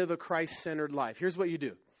live a Christ-centered life. Here's what you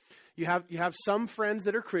do. You have some friends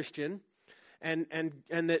that are Christian, and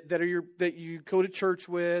that you go to church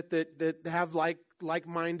with, that have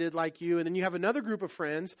like-minded like you, and then you have another group of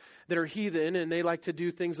friends that are heathen and they like to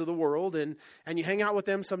do things of the world, and you hang out with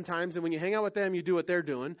them sometimes, and when you hang out with them you do what they're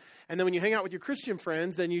doing, and then when you hang out with your Christian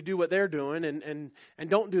friends then you do what they're doing and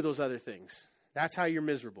don't do those other things. That's how you're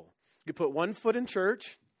miserable. You put one foot in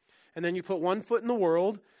church, and then you put one foot in the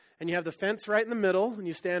world, and you have the fence right in the middle, and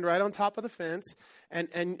you stand right on top of the fence,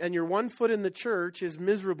 and your one foot in the church is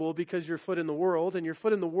miserable because your foot in the world, and your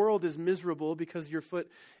foot in the world is miserable because your foot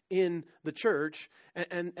in the church,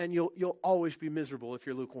 and you'll always be miserable if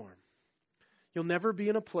you're lukewarm. You'll never be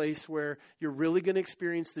in a place where you're really going to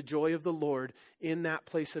experience the joy of the Lord in that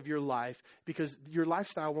place of your life, because your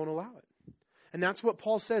lifestyle won't allow it. And that's what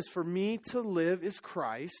Paul says, for me to live is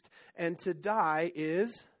Christ, and to die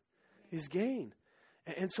is gain.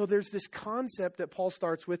 And so there's this concept that Paul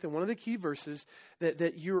starts with in one of the key verses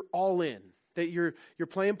that you're all in, that you're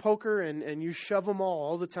playing poker and you shove them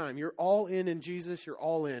all the time. You're all in Jesus, you're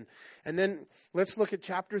all in. And then let's look at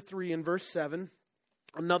chapter 3 and verse 7,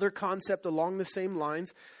 another concept along the same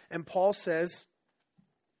lines. And Paul says,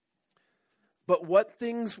 "But what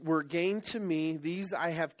things were gain to me, these I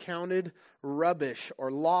have counted rubbish," or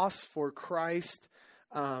loss for Christ.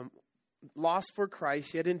 Lost for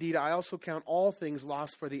Christ, yet indeed I also count all things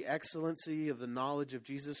lost for the excellency of the knowledge of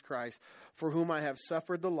Jesus Christ, for whom I have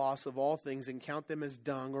suffered the loss of all things, and count them as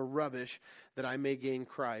dung or rubbish, that I may gain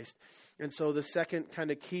Christ. And so the second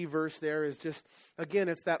kind of key verse there is just, again,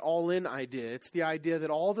 it's that all-in idea. It's the idea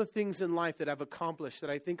that all the things in life that I've accomplished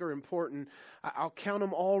that I think are important, I'll count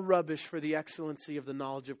them all rubbish for the excellency of the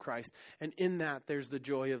knowledge of Christ. And in that, there's the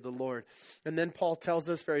joy of the Lord. And then Paul tells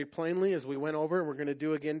us very plainly, as we went over, and we're going to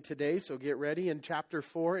do again today, so get ready. In chapter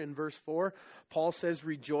 4, in verse 4, Paul says,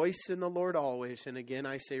 "Rejoice in the Lord always." And again,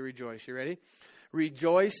 I say rejoice. You ready?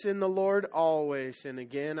 Rejoice in the Lord always. And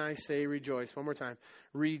again, I say rejoice. One more time.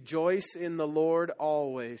 Rejoice in the Lord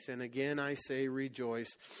always. And again, I say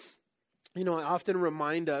rejoice. I often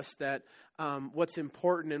remind us that what's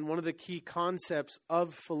important, and one of the key concepts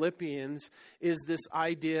of Philippians is this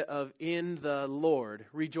idea of in the Lord.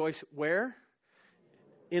 Rejoice where?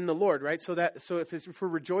 in the Lord, right? So if we're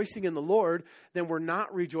rejoicing in the Lord, then we're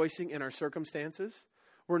not rejoicing in our circumstances.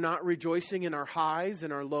 We're not rejoicing in our highs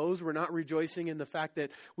and our lows. We're not rejoicing in the fact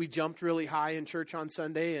that we jumped really high in church on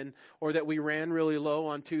Sunday or that we ran really low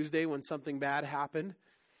on Tuesday when something bad happened.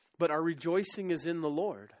 But our rejoicing is in the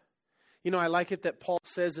Lord. You know, I like it that Paul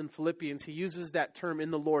says in Philippians, he uses that term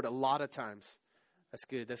in the Lord a lot of times. That's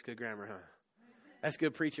good. That's good grammar, huh? That's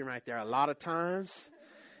good preaching right there. A lot of times.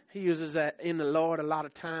 He uses that in the Lord a lot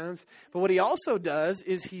of times. But what he also does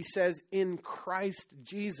is he says in Christ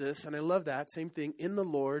Jesus, and I love that, same thing, in the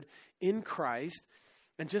Lord, in Christ.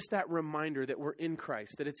 And just that reminder that we're in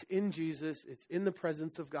Christ, that it's in Jesus, it's in the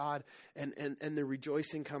presence of God, and the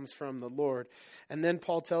rejoicing comes from the Lord. And then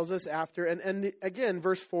Paul tells us after, again,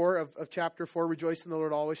 verse 4 of chapter 4, rejoice in the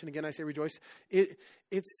Lord always. And again, I say rejoice.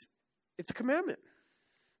 It's a commandment.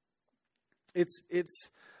 It's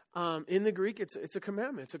in the Greek, it's a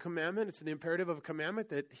commandment. It's a commandment. It's an imperative of a commandment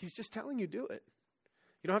that he's just telling you do it.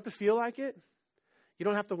 You don't have to feel like it. You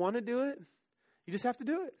don't have to want to do it. You just have to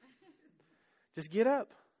do it. Just get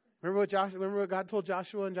up. Remember what God told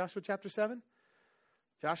Joshua in Joshua chapter 7?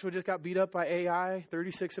 Joshua just got beat up by Ai.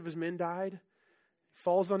 36 of his men died. He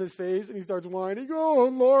falls on his face and he starts whining. Oh,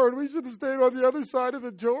 Lord, we should have stayed on the other side of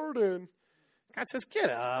the Jordan. God says, get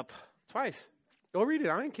up. Twice. Go read it.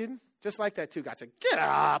 I ain't kidding. Just like that, too. God said, get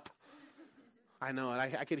up. I know it.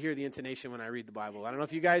 I could hear the intonation when I read the Bible. I don't know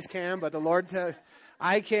if you guys can, but the Lord,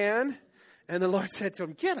 I can. And the Lord said to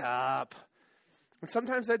him, get up. And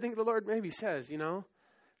sometimes I think the Lord maybe says,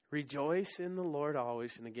 rejoice in the Lord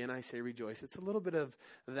always. And again, I say rejoice. It's a little bit of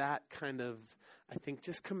that kind of, I think,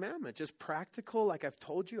 just commandment, just practical. Like I've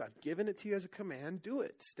told you, I've given it to you as a command. Do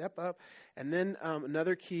it. Step up. And then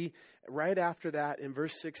another key right after that in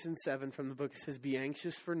verse 6 and 7 from the book, it says, be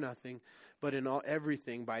anxious for nothing, but in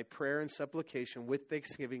everything by prayer and supplication with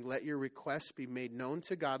thanksgiving, let your requests be made known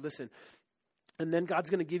to God. Listen. And then God's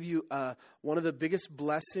going to give you one of the biggest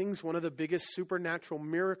blessings, one of the biggest supernatural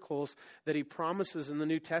miracles that he promises in the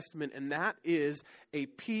New Testament. And that is a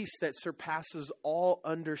peace that surpasses all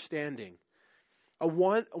understanding.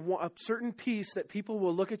 A certain peace that people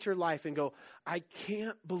will look at your life and go, I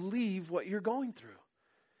can't believe what you're going through.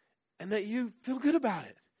 And that you feel good about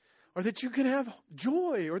it. Or that you can have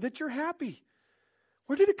joy. Or that you're happy.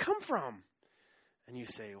 Where did it come from? And you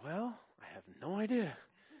say, well, I have no idea.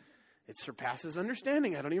 It surpasses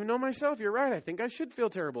understanding. I don't even know myself. You're right. I think I should feel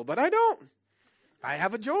terrible, but I don't. I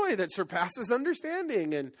have a joy that surpasses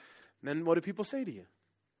understanding. And then what do people say to you?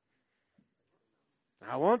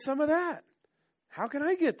 I want some of that. How can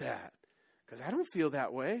I get that? Because I don't feel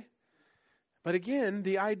that way. But again,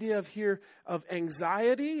 the idea of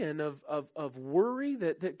anxiety and of worry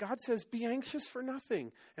that God says, be anxious for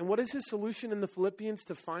nothing. And what is his solution in the Philippians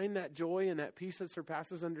to find that joy and that peace that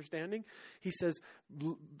surpasses understanding? He says,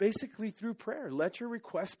 basically through prayer, let your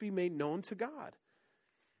requests be made known to God.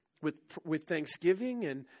 With thanksgiving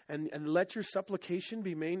and let your supplication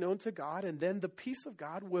be made known to God. And then the peace of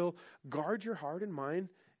God will guard your heart and mind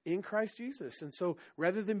in Christ Jesus. And so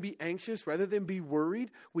rather than be anxious, rather than be worried,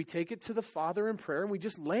 we take it to the Father in prayer and we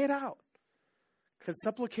just lay it out. Because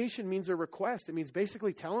supplication means a request. It means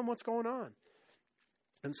basically tell him what's going on.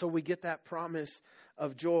 And so we get that promise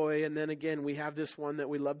of joy. And then again, we have this one that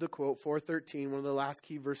we love to quote, 4:13, one of the last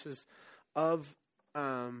key verses of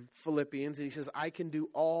Philippians. And he says, I can do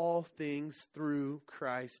all things through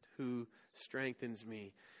Christ who strengthens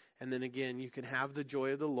me. And then again, you can have the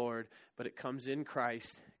joy of the Lord, but it comes in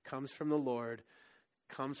Christ, comes from the Lord,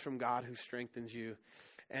 comes from God who strengthens you.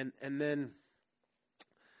 And then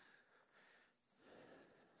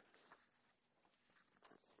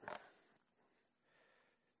I'm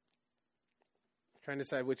trying to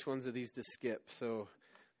decide which ones of these to skip so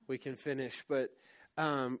we can finish. But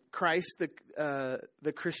Christ,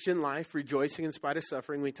 the Christian life, rejoicing in spite of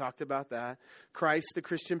suffering. We talked about that. Christ, the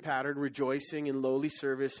Christian pattern, rejoicing in lowly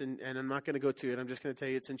service. And I'm not going to go to it. I'm just going to tell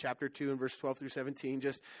you it's in chapter 2 and verse 12 through 17.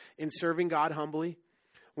 Just in serving God humbly.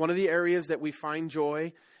 One of the areas that we find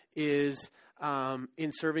joy is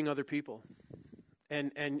in serving other people.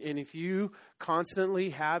 And if you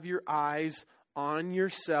constantly have your eyes on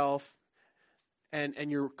yourself,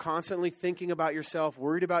 and you're constantly thinking about yourself,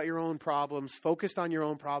 worried about your own problems, focused on your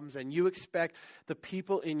own problems, and you expect the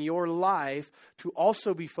people in your life to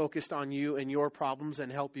also be focused on you and your problems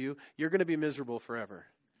and help you, you're going to be miserable forever.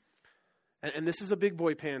 And this is a big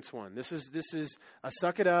boy pants one. This is a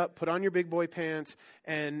suck it up, put on your big boy pants,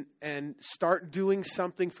 and start doing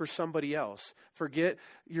something for somebody else. Forget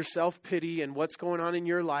your self-pity and what's going on in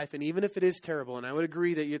your life. And even if it is terrible, and I would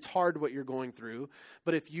agree that it's hard what you're going through,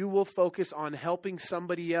 but if you will focus on helping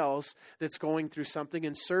somebody else that's going through something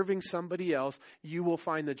and serving somebody else, you will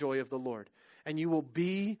find the joy of the Lord. And you will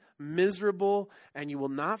be miserable, and you will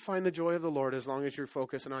not find the joy of the Lord as long as you're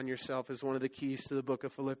focusing on yourself, is one of the keys to the book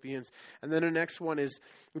of Philippians. And then the next one is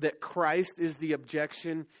that Christ is the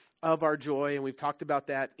objection of our joy. And we've talked about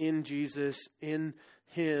that in Jesus, in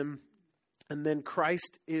Him. And then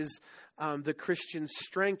Christ is the Christian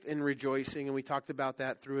strength in rejoicing. And we talked about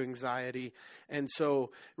that through anxiety. And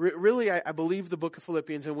so really, I believe the book of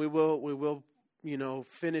Philippians, and we will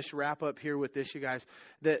wrap up here with this, you guys,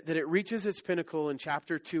 that it reaches its pinnacle in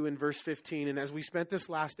chapter 2 and verse 15. And as we spent this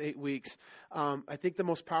last 8 weeks, I think the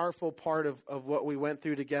most powerful part of what we went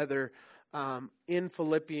through together in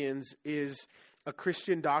Philippians is a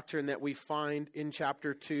Christian doctrine that we find in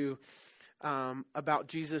chapter 2 about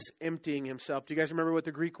Jesus emptying himself. Do you guys remember what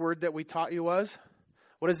the Greek word that we taught you was?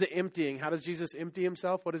 What is the emptying? How does Jesus empty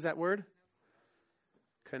himself? What is that word?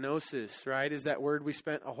 Kenosis, right? Is that word we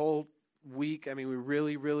spent a whole week. I mean, we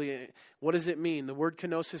really, what does it mean? The word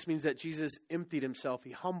kenosis means that Jesus emptied himself.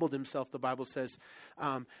 He humbled himself, the Bible says.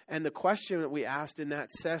 And the question that we asked in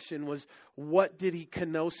that session was, what did he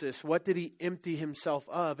kenosis? What did he empty himself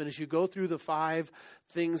of? And as you go through the 5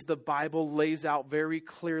 things the Bible lays out very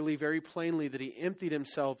clearly, very plainly that he emptied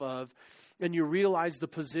himself of, and you realize the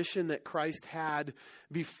position that Christ had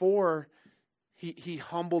before He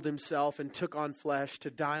humbled himself and took on flesh to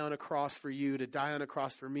die on a cross for you, to die on a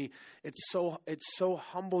cross for me. It so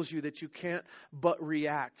humbles you that you can't but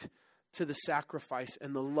react to the sacrifice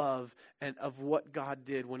and the love and of what God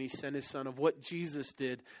did when he sent his son, of what Jesus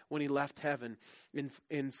did when he left heaven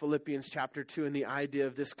in Philippians chapter 2, and the idea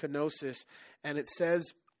of this kenosis. And it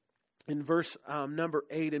says in verse number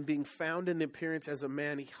 8, and being found in the appearance as a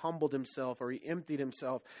man, he humbled himself, or he emptied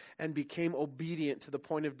himself, and became obedient to the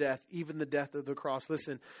point of death, even the death of the cross.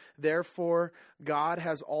 Listen, therefore God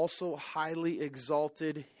has also highly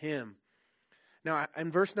exalted him. Now,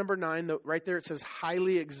 in verse number 9, right there it says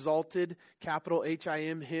highly exalted, capital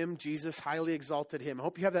H-I-M, him, Jesus, highly exalted him. I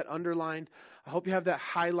hope you have that underlined. I hope you have that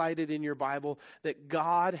highlighted in your Bible, that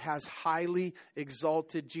God has highly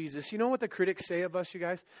exalted Jesus. You know what the critics say of us, you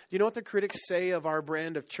guys? Do you know what the critics say of our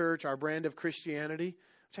brand of church, our brand of Christianity?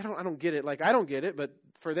 Which I don't get it. Like, I don't get it, but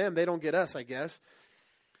for them, they don't get us, I guess.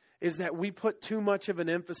 Is that we put too much of an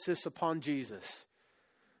emphasis upon Jesus.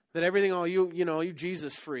 That everything, you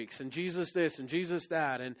Jesus freaks, and Jesus this, and Jesus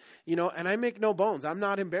that, and I make no bones. I'm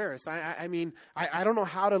not embarrassed. I mean, I don't know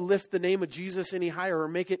how to lift the name of Jesus any higher or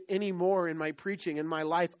make it any more in my preaching, in my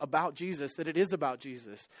life, about Jesus, that it is about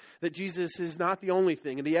Jesus. That Jesus is not the only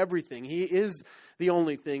thing, the everything. He is the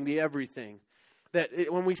only thing, the everything.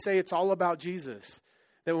 When we say it's all about Jesus,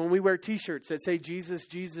 that when we wear t-shirts that say Jesus,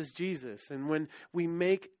 Jesus, Jesus, and when we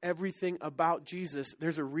make everything about Jesus,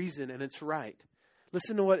 there's a reason, and it's right.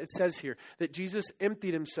 Listen to what it says here, that Jesus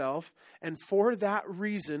emptied himself, and for that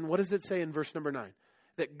reason, what does it say in verse number 9?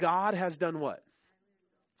 That God has done what?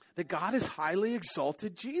 That God has highly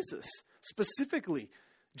exalted Jesus, specifically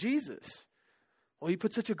Jesus. Well, you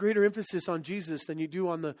put such a greater emphasis on Jesus than you do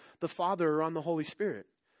on the Father or on the Holy Spirit.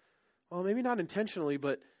 Well, maybe not intentionally,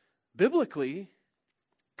 but biblically,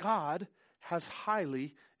 God has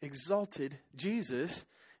highly exalted Jesus,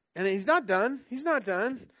 and he's not done. He's not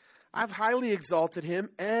done. I've highly exalted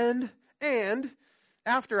him, and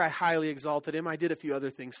after I highly exalted him, I did a few other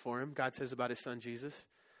things for him, God says about his son Jesus.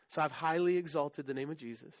 So I've highly exalted the name of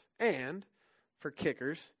Jesus. And, for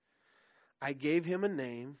kickers, I gave him a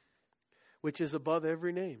name which is above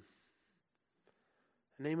every name.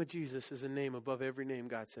 The name of Jesus is a name above every name,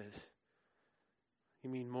 God says. You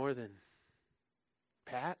mean more than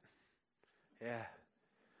Pat? Yeah.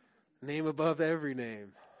 Name above every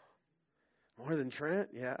name. More than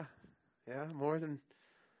Trent? Yeah. Yeah, more than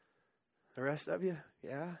the rest of you?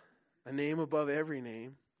 Yeah. A name above every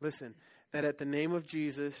name. Listen, that at the name of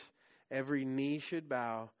Jesus, every knee should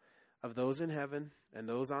bow, of those in heaven and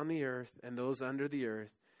those on the earth and those under the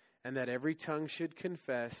earth, and that every tongue should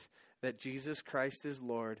confess that Jesus Christ is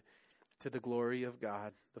Lord, to the glory of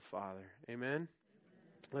God the Father. Amen?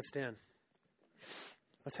 Let's stand.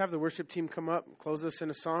 Let's have the worship team come up and close us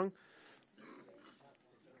in a song.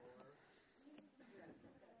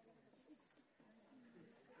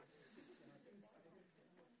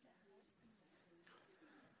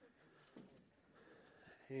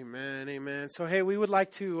 Amen, amen. So, hey, we would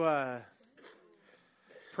like to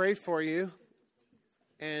pray for you.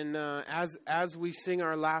 And as we sing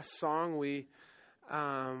our last song, we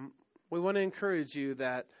want to encourage you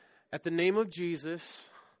that at the name of Jesus,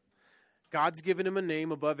 God's given him a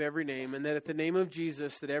name above every name, and that at the name of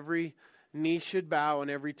Jesus, that every knee should bow and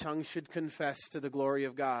every tongue should confess to the glory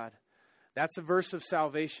of God. That's a verse of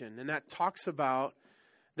salvation, and that talks about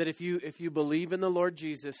that if you believe in the Lord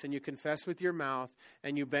Jesus and you confess with your mouth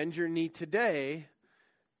and you bend your knee today,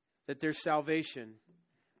 that there's salvation.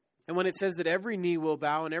 And when it says that every knee will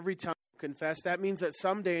bow and every tongue will confess, that means that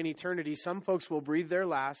someday in eternity, some folks will breathe their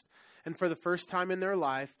last, and for the first time in their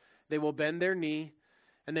life, they will bend their knee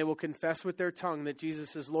and they will confess with their tongue that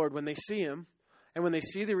Jesus is Lord when they see him and when they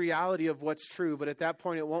see the reality of what's true. But at that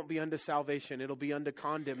point, it won't be unto salvation. It'll be unto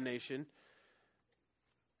condemnation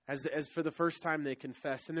as for the first time they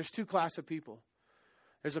confess. And there's two class of people.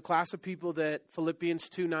 There's a class of people that Philippians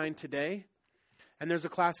 2:9 today, and there's a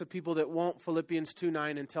class of people that won't Philippians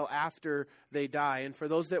 2:9 until after they die. And for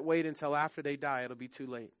those that wait until after they die, it'll be too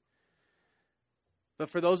late. But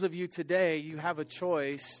for those of you today, you have a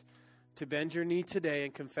choice to bend your knee today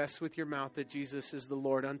and confess with your mouth that Jesus is the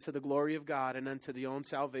Lord unto the glory of God and unto the own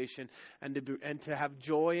salvation, and to have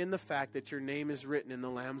joy in the fact that your name is written in the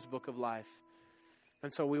Lamb's Book of Life.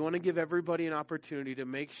 And so we want to give everybody an opportunity to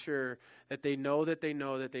make sure that they know that they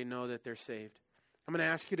know that they know that they're saved. I'm going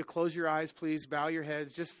to ask you to close your eyes, please. Bow your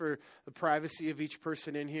heads just for the privacy of each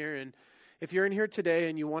person in here. And if you're in here today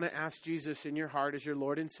and you want to ask Jesus in your heart as your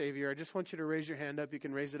Lord and Savior, I just want you to raise your hand up. You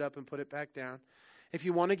can raise it up and put it back down. If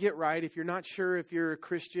you want to get right, if you're not sure if you're a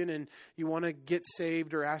Christian and you want to get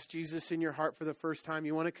saved or ask Jesus in your heart for the first time,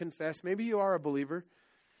 you want to confess, maybe you are a believer.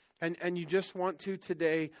 And you just want to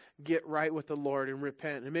today get right with the Lord and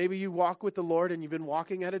repent. And maybe you walk with the Lord and you've been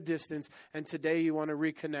walking at a distance, and today you want to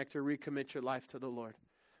reconnect or recommit your life to the Lord.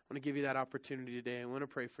 I want to give you that opportunity today. I want to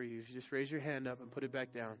pray for you. So just raise your hand up and put it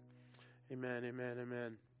back down. Amen, amen,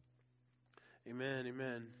 amen. Amen,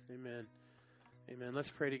 amen, amen. Amen.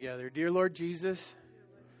 Let's pray together. Dear Lord Jesus,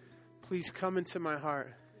 please come into my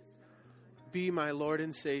heart. Be my Lord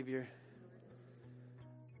and Savior.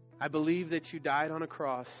 I believe that you died on a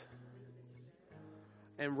cross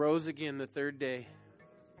and rose again the third day.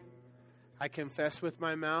 I confess with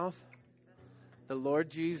my mouth the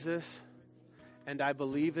Lord Jesus, and I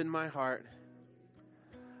believe in my heart.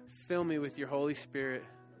 Fill me with your Holy Spirit.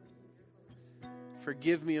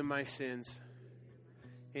 Forgive me of my sins.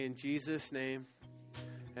 In Jesus' name.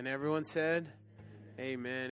 And everyone said, amen.